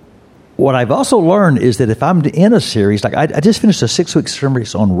 what I've also learned is that if I'm in a series, like I just finished a 6-week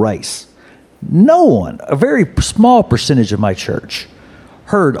series on race, no one, a very small percentage of my church,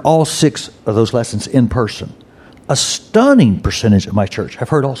 heard all 6 of those lessons in person. A stunning percentage of my church have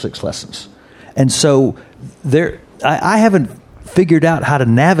heard all 6 lessons. And so I haven't figured out how to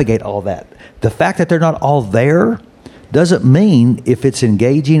navigate all that. The fact that they're not all there doesn't mean if it's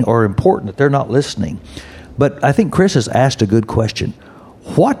engaging or important that they're not listening. But I think Chris has asked a good question.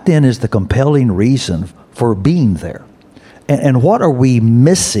 What then is the compelling reason for being there? And what are we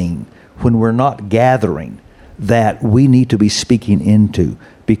missing when we're not gathering that we need to be speaking into?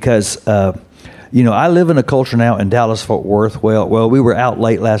 Because I live in a culture now in Dallas-Fort Worth. Well, we were out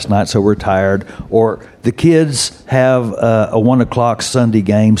late last night, so we're tired. Or the kids have a 1 o'clock Sunday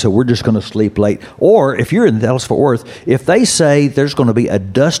game, so we're just going to sleep late. Or if you're in Dallas-Fort Worth, if they say there's going to be a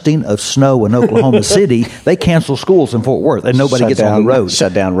dusting of snow in Oklahoma City, they cancel schools in Fort Worth, and nobody gets on the road.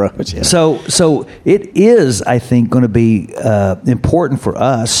 Shut down roads. Yeah. So it is, I think, going to be important for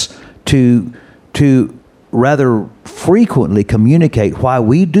us to rather frequently communicate why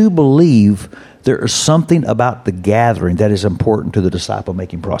we do believe there is something about the gathering that is important to the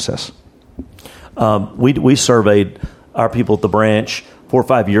disciple-making process. We surveyed our people at the branch 4 or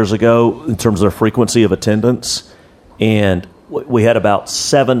 5 years ago in terms of their frequency of attendance, and we had about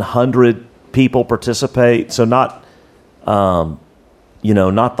 700 people participate. So not the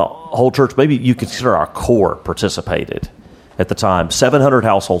whole church. Maybe you consider our core participated at the time. 700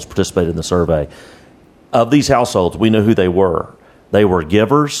 households participated in the survey. Of these households, we know who they were. They were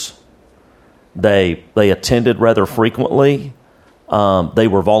givers. They attended rather frequently. They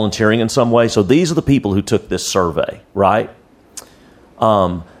were volunteering in some way. So these are the people who took this survey, right?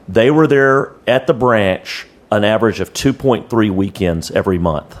 They were there at the branch an average of 2.3 weekends every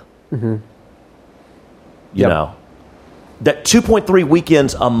month. Mm-hmm. You know, that 2.3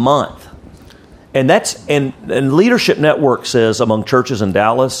 weekends a month. And and Leadership Network says among churches in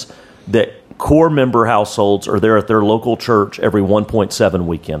Dallas that core member households are there at their local church every 1.7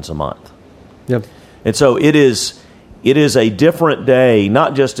 weekends a month. Yep. And so it is a different day,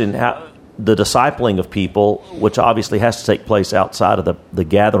 not just in the discipling of people, which obviously has to take place outside of the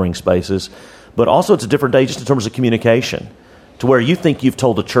gathering spaces, but also it's a different day just in terms of communication, to where you think you've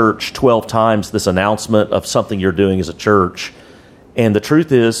told a church 12 times this announcement of something you're doing as a church, and the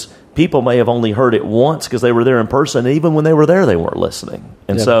truth is people may have only heard it once because they were there in person. And even when they were there, they weren't listening.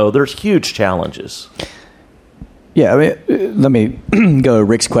 And so there's huge challenges. Yeah, I mean, let me go to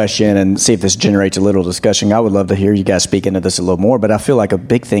Rick's question and see if this generates a little discussion. I would love to hear you guys speak into this a little more, but I feel like a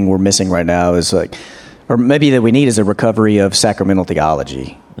big thing we're missing right now is or maybe that we need is a recovery of sacramental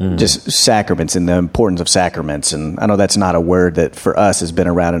theology, just sacraments and the importance of sacraments. And I know that's not a word that for us has been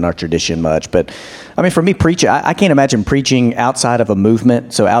around in our tradition much, but I mean, for me, preaching, I can't imagine preaching outside of a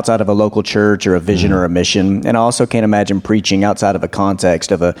movement, so outside of a local church or a vision or a mission. And I also can't imagine preaching outside of a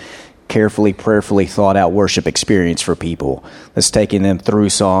context of a carefully, prayerfully thought out worship experience for people that's taking them through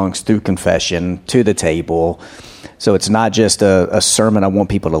songs, through confession, to the table. So it's not just a sermon I want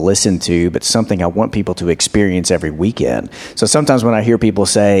people to listen to, but something I want people to experience every weekend. So sometimes when I hear people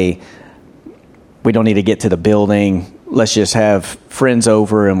say, we don't need to get to the building, let's just have friends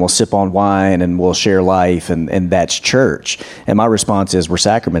over and we'll sip on wine and we'll share life and that's church. And my response is, were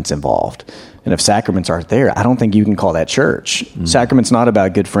sacraments involved? And if sacraments aren't there, I don't think you can call that church. Sacrament's not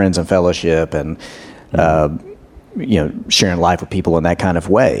about good friends and fellowship and sharing life with people in that kind of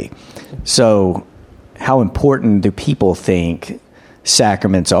way. So how important do people think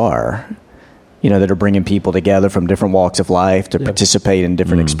sacraments are, that are bringing people together from different walks of life to participate in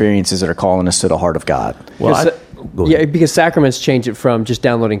different experiences that are calling us to the heart of God? Well, because sacraments change it from just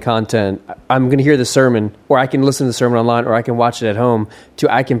downloading content. I'm going to hear the sermon, or I can listen to the sermon online, or I can watch it at home,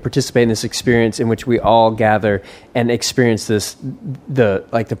 to I can participate in this experience in which we all gather and experience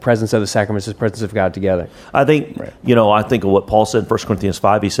the presence of the sacraments, the presence of God together. I think, I think of what Paul said in 1 Corinthians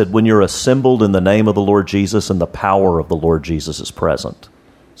 5. He said, when you're assembled in the name of the Lord Jesus and the power of the Lord Jesus is present.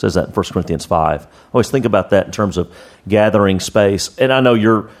 It says that in 1 Corinthians 5. I always think about that in terms of gathering space. And I know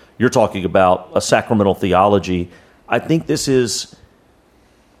you're talking about a sacramental theology. I think this is,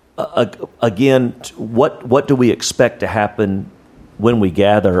 again, what do we expect to happen when we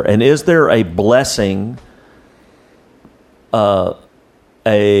gather? And is there a blessing, a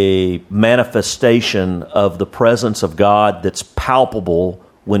manifestation of the presence of God that's palpable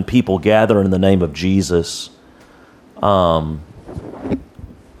when people gather in the name of Jesus in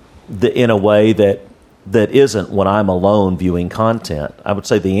a way that isn't when I'm alone viewing content? I would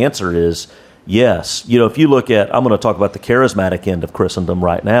say the answer is yes. If you look at, I'm going to talk about the charismatic end of Christendom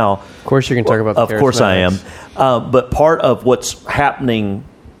right now. Of course you can talk about the charismatics. Of course I am. But part of what's happening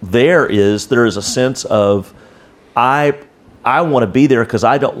there is a sense of I want to be there because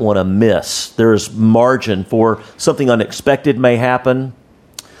I don't want to miss. There's margin for something unexpected may happen.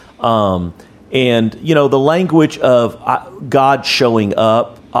 And, the language of God showing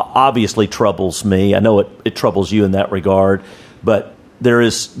up obviously troubles me. I know it troubles you in that regard, but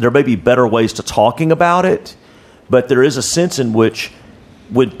there may be better ways to talking about it, but there is a sense in which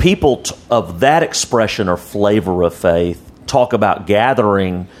when people of that expression or flavor of faith talk about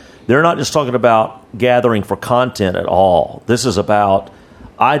gathering, they're not just talking about gathering for content at all. This is about,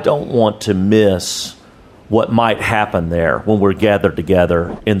 I don't want to miss what might happen there when we're gathered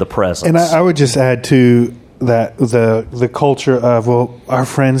together in the presence. And I would just add to that the culture of, our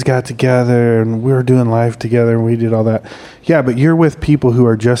friends got together and we were doing life together and we did all that. Yeah, but you're with people who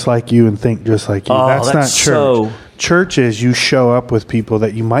are just like you and think just like you. That's not church. Church is you show up with people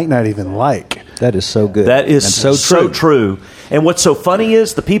that you might not even like. That is so good. That is so true. And what's so funny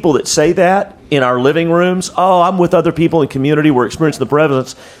is the people that say that in our living rooms, I'm with other people in community, we're experiencing the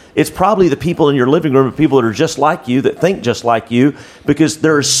presence. It's probably the people in your living room, people that are just like you, that think just like you, because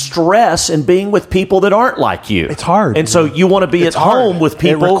there's stress in being with people that aren't like you. It's hard. And so you want to be at home with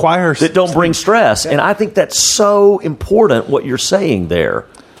people that don't bring stress. And I think that's so important, what you're saying there.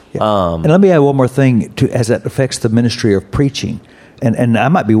 Yeah. And let me add one more thing as that affects the ministry of preaching. And I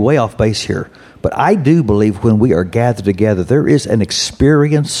might be way off base here, but I do believe when we are gathered together, there is an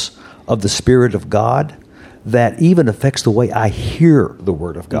experience of the Spirit of God that even affects the way I hear the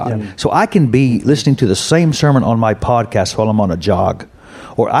Word of God. Yeah. So I can be listening to the same sermon on my podcast while I'm on a jog,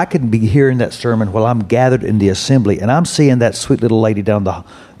 or I can be hearing that sermon while I'm gathered in the assembly, and I'm seeing that sweet little lady down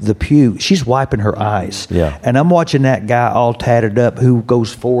the pew. She's wiping her eyes. Yeah. And I'm watching that guy all tatted up who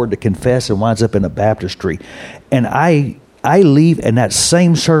goes forward to confess and winds up in a baptistry. And I leave, and that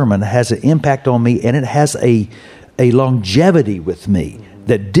same sermon has an impact on me, and it has a longevity with me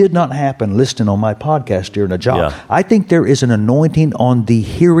that did not happen listening on my podcast during a jog. Yeah. I think there is an anointing on the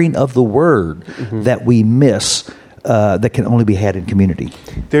hearing of the Word that we miss that can only be had in community.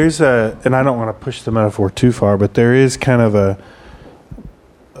 There's and I don't want to push the metaphor too far, but there is kind of a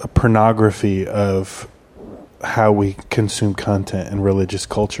pornography of how we consume content in religious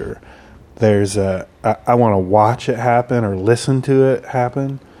culture. There's I want to watch it happen or listen to it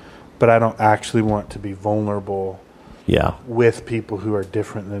happen, but I don't actually want to be vulnerable with people who are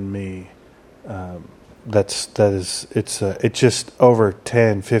different than me. It's just over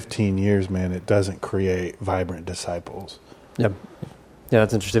 10, 15 years, man, it doesn't create vibrant disciples. Yep. Yeah,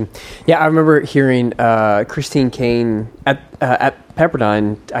 that's interesting. Yeah, I remember hearing Christine Caine at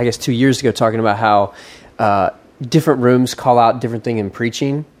Pepperdine, I guess 2 years ago, talking about how different rooms call out different thing in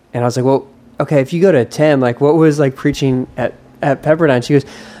preaching. And I was like, well, okay, if you go to 10, like what was like preaching at Pepperdine? She goes,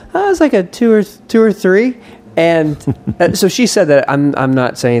 it was like a two or three. And so she said that I'm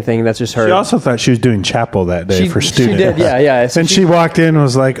not saying anything. That's just her. She also thought she was doing chapel that day for students. She did, yeah. So and she walked in and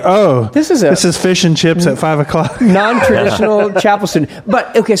was like, "Oh, this is fish and chips at 5:00." Non-traditional chapel student,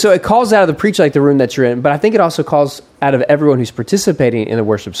 but okay. So it calls out of the preach like the room that you're in, but I think it also calls out of everyone who's participating in the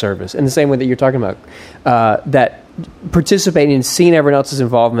worship service in the same way that you're talking about that participating and seeing everyone else's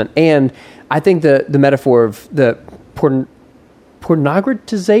involvement. And I think the metaphor of the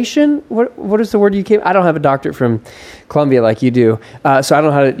pornogratization. What is the word you came? I don't have a doctorate from Columbia like you do, so I don't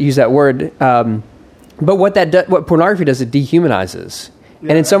know how to use that word. But what pornography does, it dehumanizes,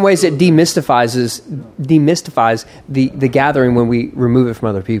 and in some ways, it demystifies the gathering when we remove it from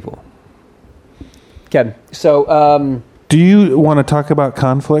other people. Okay, so do you want to talk about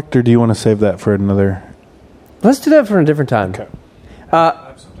conflict, or do you want to save that for another? Let's do that for a different time. Okay.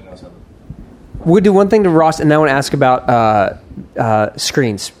 We'll do one thing to Ross, and then I want to ask about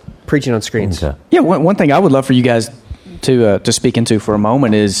screens, preaching on screens. Okay. Yeah, one thing I would love for you guys to speak into for a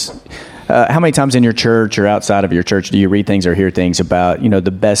moment is how many times in your church or outside of your church do you read things or hear things about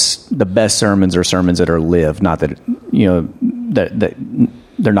the best sermons or sermons that are lived, not that that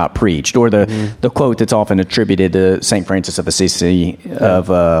they're not preached, or the quote that's often attributed to St. Francis of Assisi of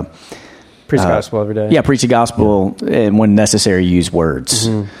preach the gospel every day. Yeah, preach the gospel, and when necessary, use words.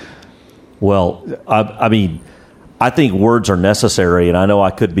 Mm-hmm. Well, I mean, I think words are necessary, and I know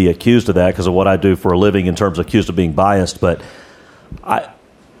I could be accused of that because of what I do for a living in terms of accused of being biased. But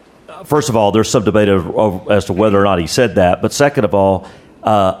first of all, there's some debate as to whether or not he said that. But second of all,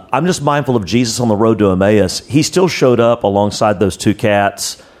 I'm just mindful of Jesus on the road to Emmaus. He still showed up alongside those two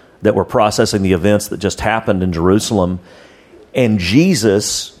cats that were processing the events that just happened in Jerusalem. And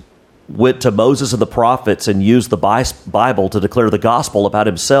Jesus went to Moses and the prophets and used the Bible to declare the gospel about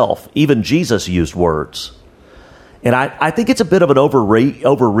himself. Even Jesus used words. And I think it's a bit of an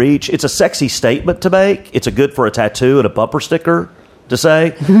overreach. It's a sexy statement to make. It's a good for a tattoo and a bumper sticker to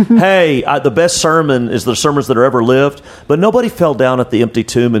say, hey, the best sermon is the sermons that are ever lived. But nobody fell down at the empty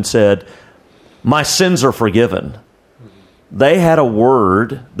tomb and said, my sins are forgiven. They had a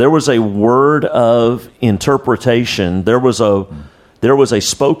word. There was a word of interpretation. There was a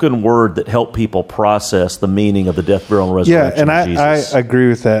spoken word that helped people process the meaning of the death, burial, and resurrection of Jesus. I agree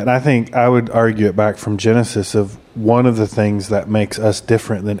with that. And I think I would argue it back from Genesis of one of the things that makes us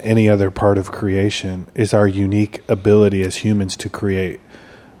different than any other part of creation is our unique ability as humans to create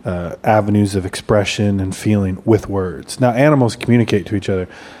avenues of expression and feeling with words. Now, animals communicate to each other,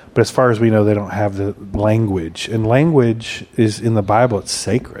 but as far as we know, they don't have the language. And language is, in the Bible, it's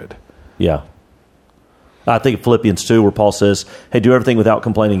sacred. Yeah. I think Philippians 2, where Paul says, hey, do everything without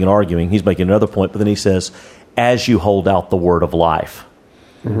complaining and arguing. He's making another point, but then he says, as you hold out the word of life.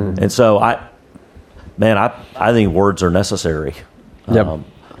 Mm-hmm. And so, I think words are necessary. Yep.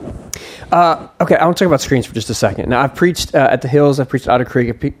 Okay, I want to talk about screens for just a second. Now, I've preached at the Hills, I've preached at Otter Creek,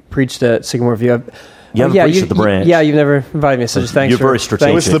 I've preached at Sycamore View. You haven't preached at the Branch. You've never invited me, so just thanks. You're very strategic.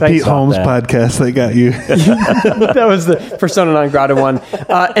 That was the Pete Holmes podcast that got you. That was the persona non grata one.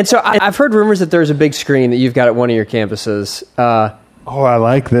 And so I've heard rumors that there's a big screen that you've got at one of your campuses. Oh, I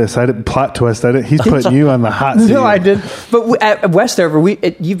like this. I didn't plot twist. He's putting you on the hot seat. No, I did. But at Westover,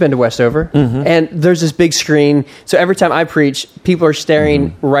 you've been to Westover, and there's this big screen. So every time I preach, people are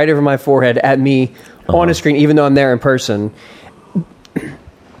staring right over my forehead at me on a screen, even though I'm there in person.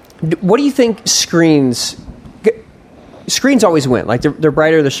 What do you think screens always win? Like they're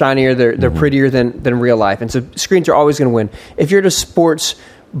brighter, they're shinier, they're prettier than real life, and so screens are always going to win. If you're at a sports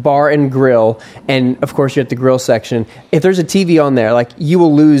bar and grill, and of course you're at the grill section, if there's a TV on there, like you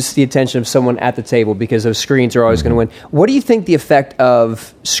will lose the attention of someone at the table because those screens are always going to win. What do you think the effect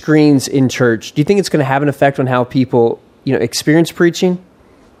of screens in church? Do you think it's going to have an effect on how people experience preaching,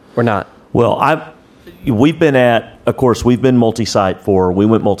 or not? Well, we've been multi-site we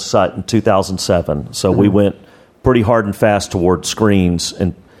went multi-site in 2007. So we went pretty hard and fast toward screens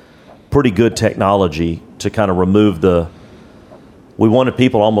and pretty good technology to kind of remove we wanted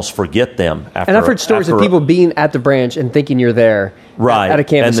people to almost forget them. And I've heard stories of people being at the Branch and thinking you're there at a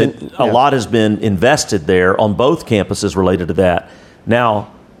campus. And a lot has been invested there on both campuses related to that.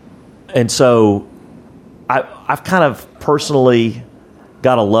 Now, and so I've kind of personally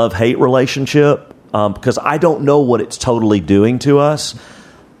got a love-hate relationship because I don't know what it's totally doing to us.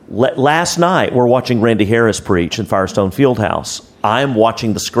 Last night, we're watching Randy Harris preach in Firestone Fieldhouse. I'm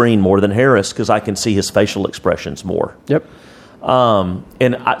watching the screen more than Harris because I can see his facial expressions more. Yep. So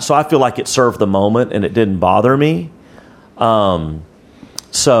I feel like it served the moment and it didn't bother me. So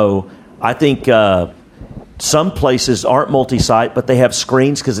I think some places aren't multi-site, but they have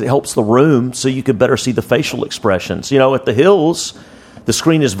screens because it helps the room so you can better see the facial expressions. At the Hills, the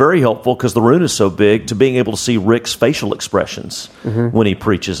screen is very helpful because the room is so big to being able to see Rick's facial expressions when he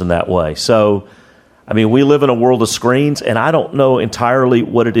preaches in that way. So, I mean, we live in a world of screens, and I don't know entirely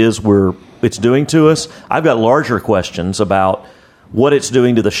what it is it's doing to us. I've got larger questions about what it's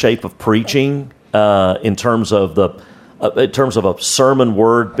doing to the shape of preaching in terms of a sermon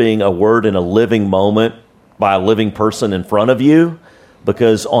word being a word in a living moment by a living person in front of you.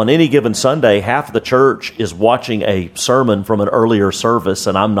 because on any given Sunday, half of the church is watching a sermon from an earlier service,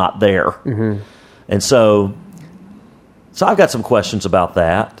 and I'm not there. Mm-hmm. And so I've got some questions about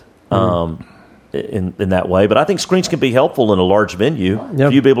that in that way. But I think screens can be helpful in a large venue.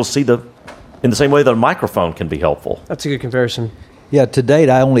 Yep. You'll be able to see in the same way that a microphone can be helpful. That's a good comparison. Yeah, to date,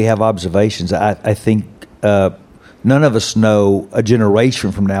 I only have observations. I think none of us know a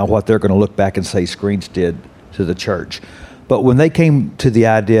generation from now what they're going to look back and say screens did to the church. But when they came to the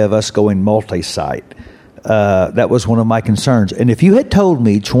idea of us going multi-site, that was one of my concerns. And if you had told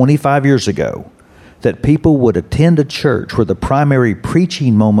me 25 years ago that people would attend a church where the primary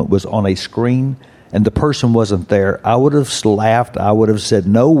preaching moment was on a screen and the person wasn't there, I would have laughed. I would have said,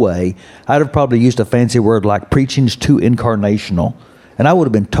 no way. I'd have probably used a fancy word like preaching's too incarnational, and I would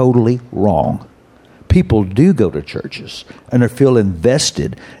have been totally wrong. People do go to churches and they feel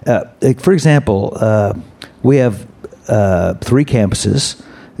invested. For example, we have 3 campuses,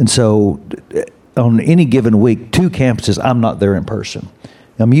 and so on any given week, 2 campuses, I'm not there in person.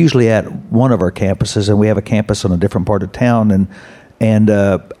 I'm usually at one of our campuses, and we have a campus on a different part of town, and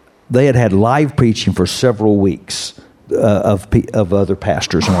they had live preaching for several weeks of other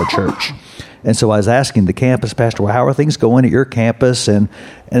pastors in our church. And so I was asking the campus pastor, well, how are things going at your campus? And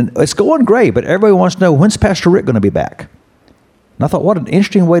it's going great, but everybody wants to know, when's Pastor Rick going to be back? And I thought, what an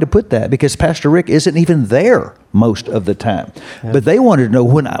interesting way to put that, because Pastor Rick isn't even there most of the time. Yeah. But they wanted to know,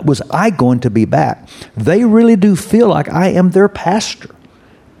 when was I going to be back? They really do feel like I am their pastor,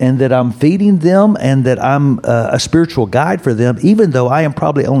 and that I'm feeding them, and that I'm a spiritual guide for them, even though I am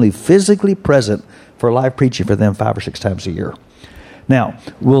probably only physically present for live preaching for them 5 or 6 times a year. Now,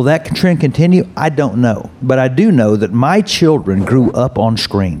 will that trend continue? I don't know. But I do know that my children grew up on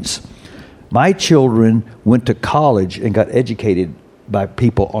screens. My children went to college and got educated by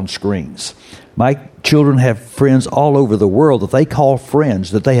people on screens. My children have friends all over the world that they call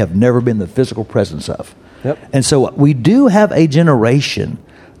friends that they have never been in the physical presence of. Yep. And so we do have a generation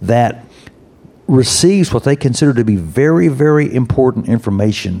that receives what they consider to be very, very important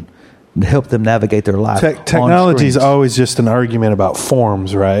information to help them navigate their life. Technology is always just an argument about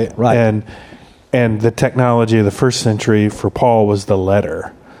forms, right? Right. And the technology of the first century for Paul was the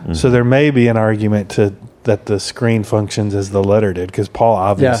letter. Mm-hmm. So there may be an argument that the screen functions as the letter did, because Paul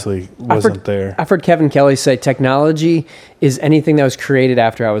obviously wasn't there. I've heard Kevin Kelly say technology is anything that was created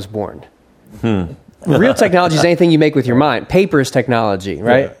after I was born. Real technology is anything you make with your mind. Paper is technology,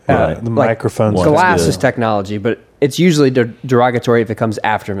 right? Yeah, right. The microphone's glass is technology, but it's usually derogatory if it comes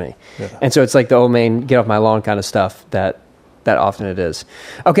after me. Yeah. And so it's like the old man, get off my lawn kind of stuff that often it is.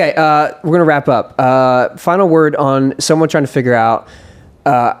 Okay, we're going to wrap up. Final word on someone trying to figure out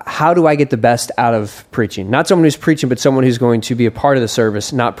how do I get the best out of preaching? Not someone who's preaching, but someone who's going to be a part of the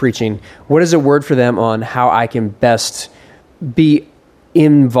service, not preaching. What is a word for them on how I can best be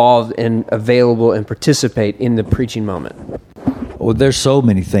involved and available and participate in the preaching moment? Well, there's so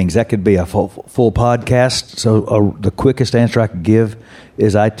many things. That could be a full podcast. So the quickest answer I could give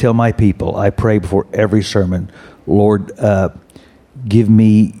is I tell my people, I pray before every sermon, Lord, give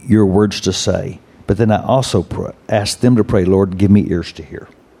me your words to say. But then I also ask them to pray, Lord, give me ears to hear.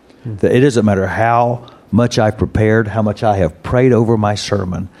 That it doesn't matter how much I've prepared, how much I have prayed over my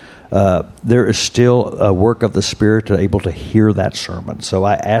sermon, there is still a work of the Spirit to able to hear that sermon. So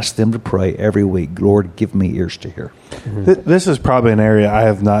I ask them to pray every week, Lord, give me ears to hear. Mm-hmm. This is probably an area I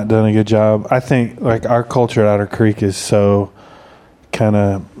have not done a good job. I think like our culture at Otter Creek is so kind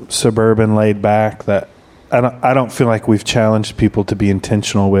of suburban, laid back, that I don't feel like we've challenged people to be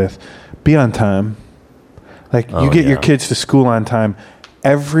intentional with be on time. Like you get your kids to school on time.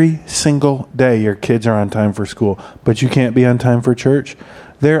 Every single day your kids are on time for school, but you can't be on time for church.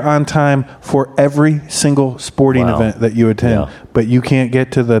 They're on time for every single sporting event that you attend, but you can't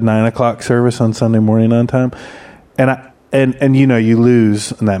get to the 9:00 service on Sunday morning on time. And you know, you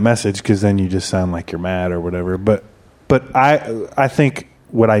lose in that message because then you just sound like you're mad or whatever. But I think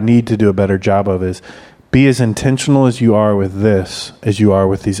what I need to do a better job of is be as intentional as you are with this as you are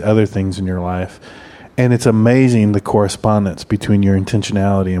with these other things in your life. And it's amazing the correspondence between your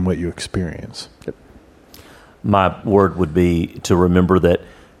intentionality and what you experience. My word would be to remember that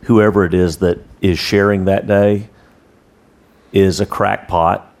whoever it is that is sharing that day is a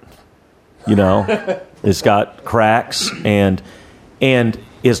crackpot, you know, it's got cracks and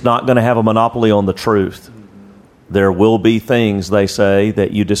is not going to have a monopoly on the truth. There will be things they say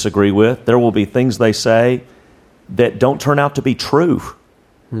that you disagree with. There will be things they say that don't turn out to be true.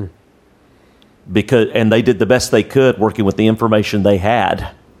 And they did the best they could working with the information they had,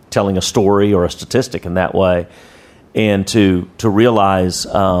 telling a story or a statistic in that way. and to realize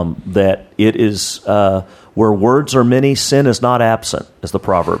that it is where words are many, sin is not absent, as the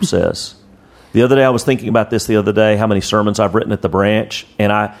proverb says. The other day, I was thinking about this the other day, how many sermons I've written at the branch,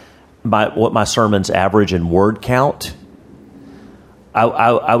 and what my sermons average in word count.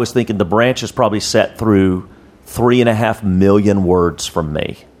 I was thinking the branch has probably sat through 3.5 million words from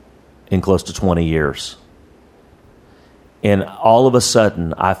me in close to 20 years. And all of a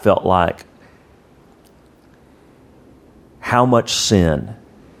sudden, I felt like, how much sin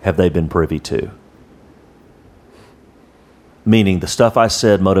have they been privy to? Meaning the stuff I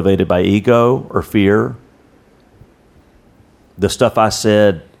said motivated by ego or fear, the stuff I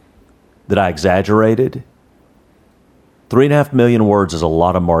said that I exaggerated. 3.5 million words is a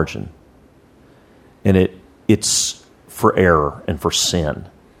lot of margin. And it's for error and for sin.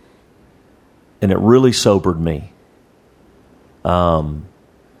 And it really sobered me. And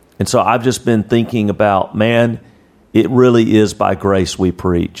so I've just been thinking about, man, it really is by grace we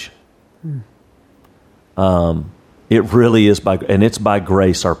preach. It really is and it's by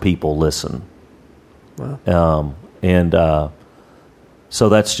grace our people listen. Wow. So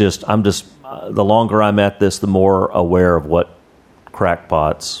that's just, the longer I'm at this, the more aware of what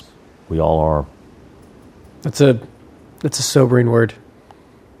crackpots we all are. That's a sobering word.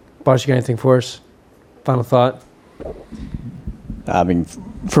 Bosh, you got anything for us? Final thought? I mean,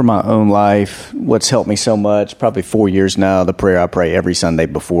 for my own life, what's helped me so much, probably 4 years now, the prayer I pray every Sunday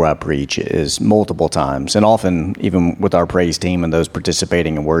before I preach is multiple times. And often, even with our praise team and those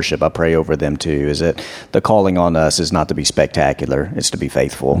participating in worship, I pray over them too, is that the calling on us is not to be spectacular, it's to be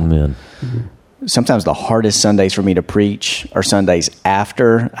faithful. Amen. Mm-hmm. Sometimes the hardest Sundays for me to preach are Sundays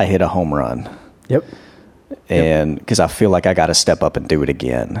after I hit a home run. Yep. And because I feel like I got to step up and do it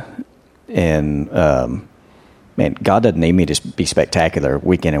again. And, man, God doesn't need me to be spectacular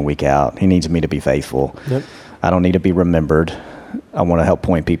week in and week out. He needs me to be faithful. Yep. I don't need to be remembered. I want to help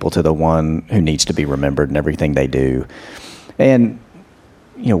point people to the one who needs to be remembered in everything they do. And,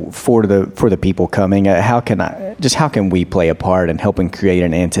 for the people coming, how can we play a part in helping create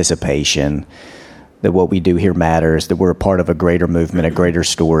an anticipation that what we do here matters, that we're a part of a greater movement, a greater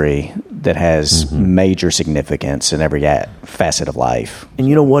story that has major significance in every facet of life. And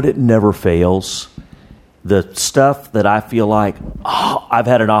you know what? It never fails. The stuff that I feel like, I've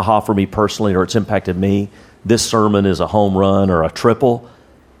had an aha for me personally, or it's impacted me, this sermon is a home run or a triple.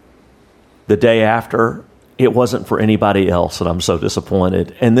 The day after, it wasn't for anybody else, and I'm so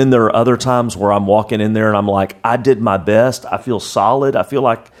disappointed. And then there are other times where I'm walking in there and I'm like, I did my best. I feel solid. I feel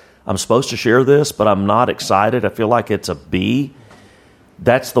like I'm supposed to share this, but I'm not excited. I feel like it's a B.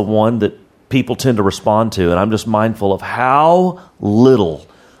 That's the one that people tend to respond to, and I'm just mindful of how little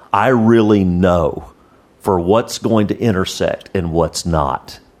I really know for what's going to intersect and what's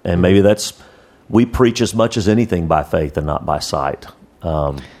not. And maybe we preach as much as anything by faith and not by sight.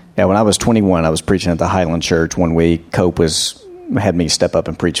 Yeah, when I was 21, I was preaching at the Highland Church one week. Cope had me step up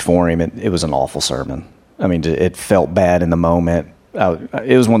and preach for him. It was an awful sermon. I mean, it felt bad in the moment.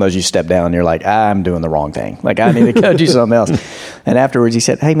 It was one of those you step down and you're like, I'm doing the wrong thing. Like, I need to go do something else. And afterwards he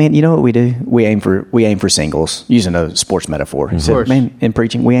said, hey man, you know what we do? We aim for singles, using a sports metaphor. He said, man, in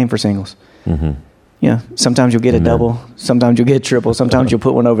preaching, we aim for singles. Mm-hmm. Yeah, sometimes you'll get a double, sometimes you'll get a triple, sometimes you'll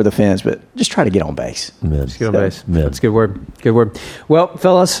put one over the fence, but just try to get on base. Just get on base. That's a good word. Good word. Well,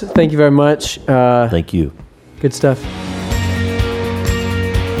 fellas, thank you very much. Thank you. Good stuff.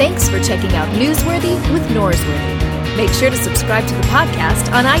 Thanks for checking out Newsworthy with Norsworthy. Make sure to subscribe to the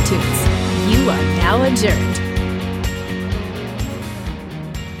podcast on iTunes. You are now adjourned.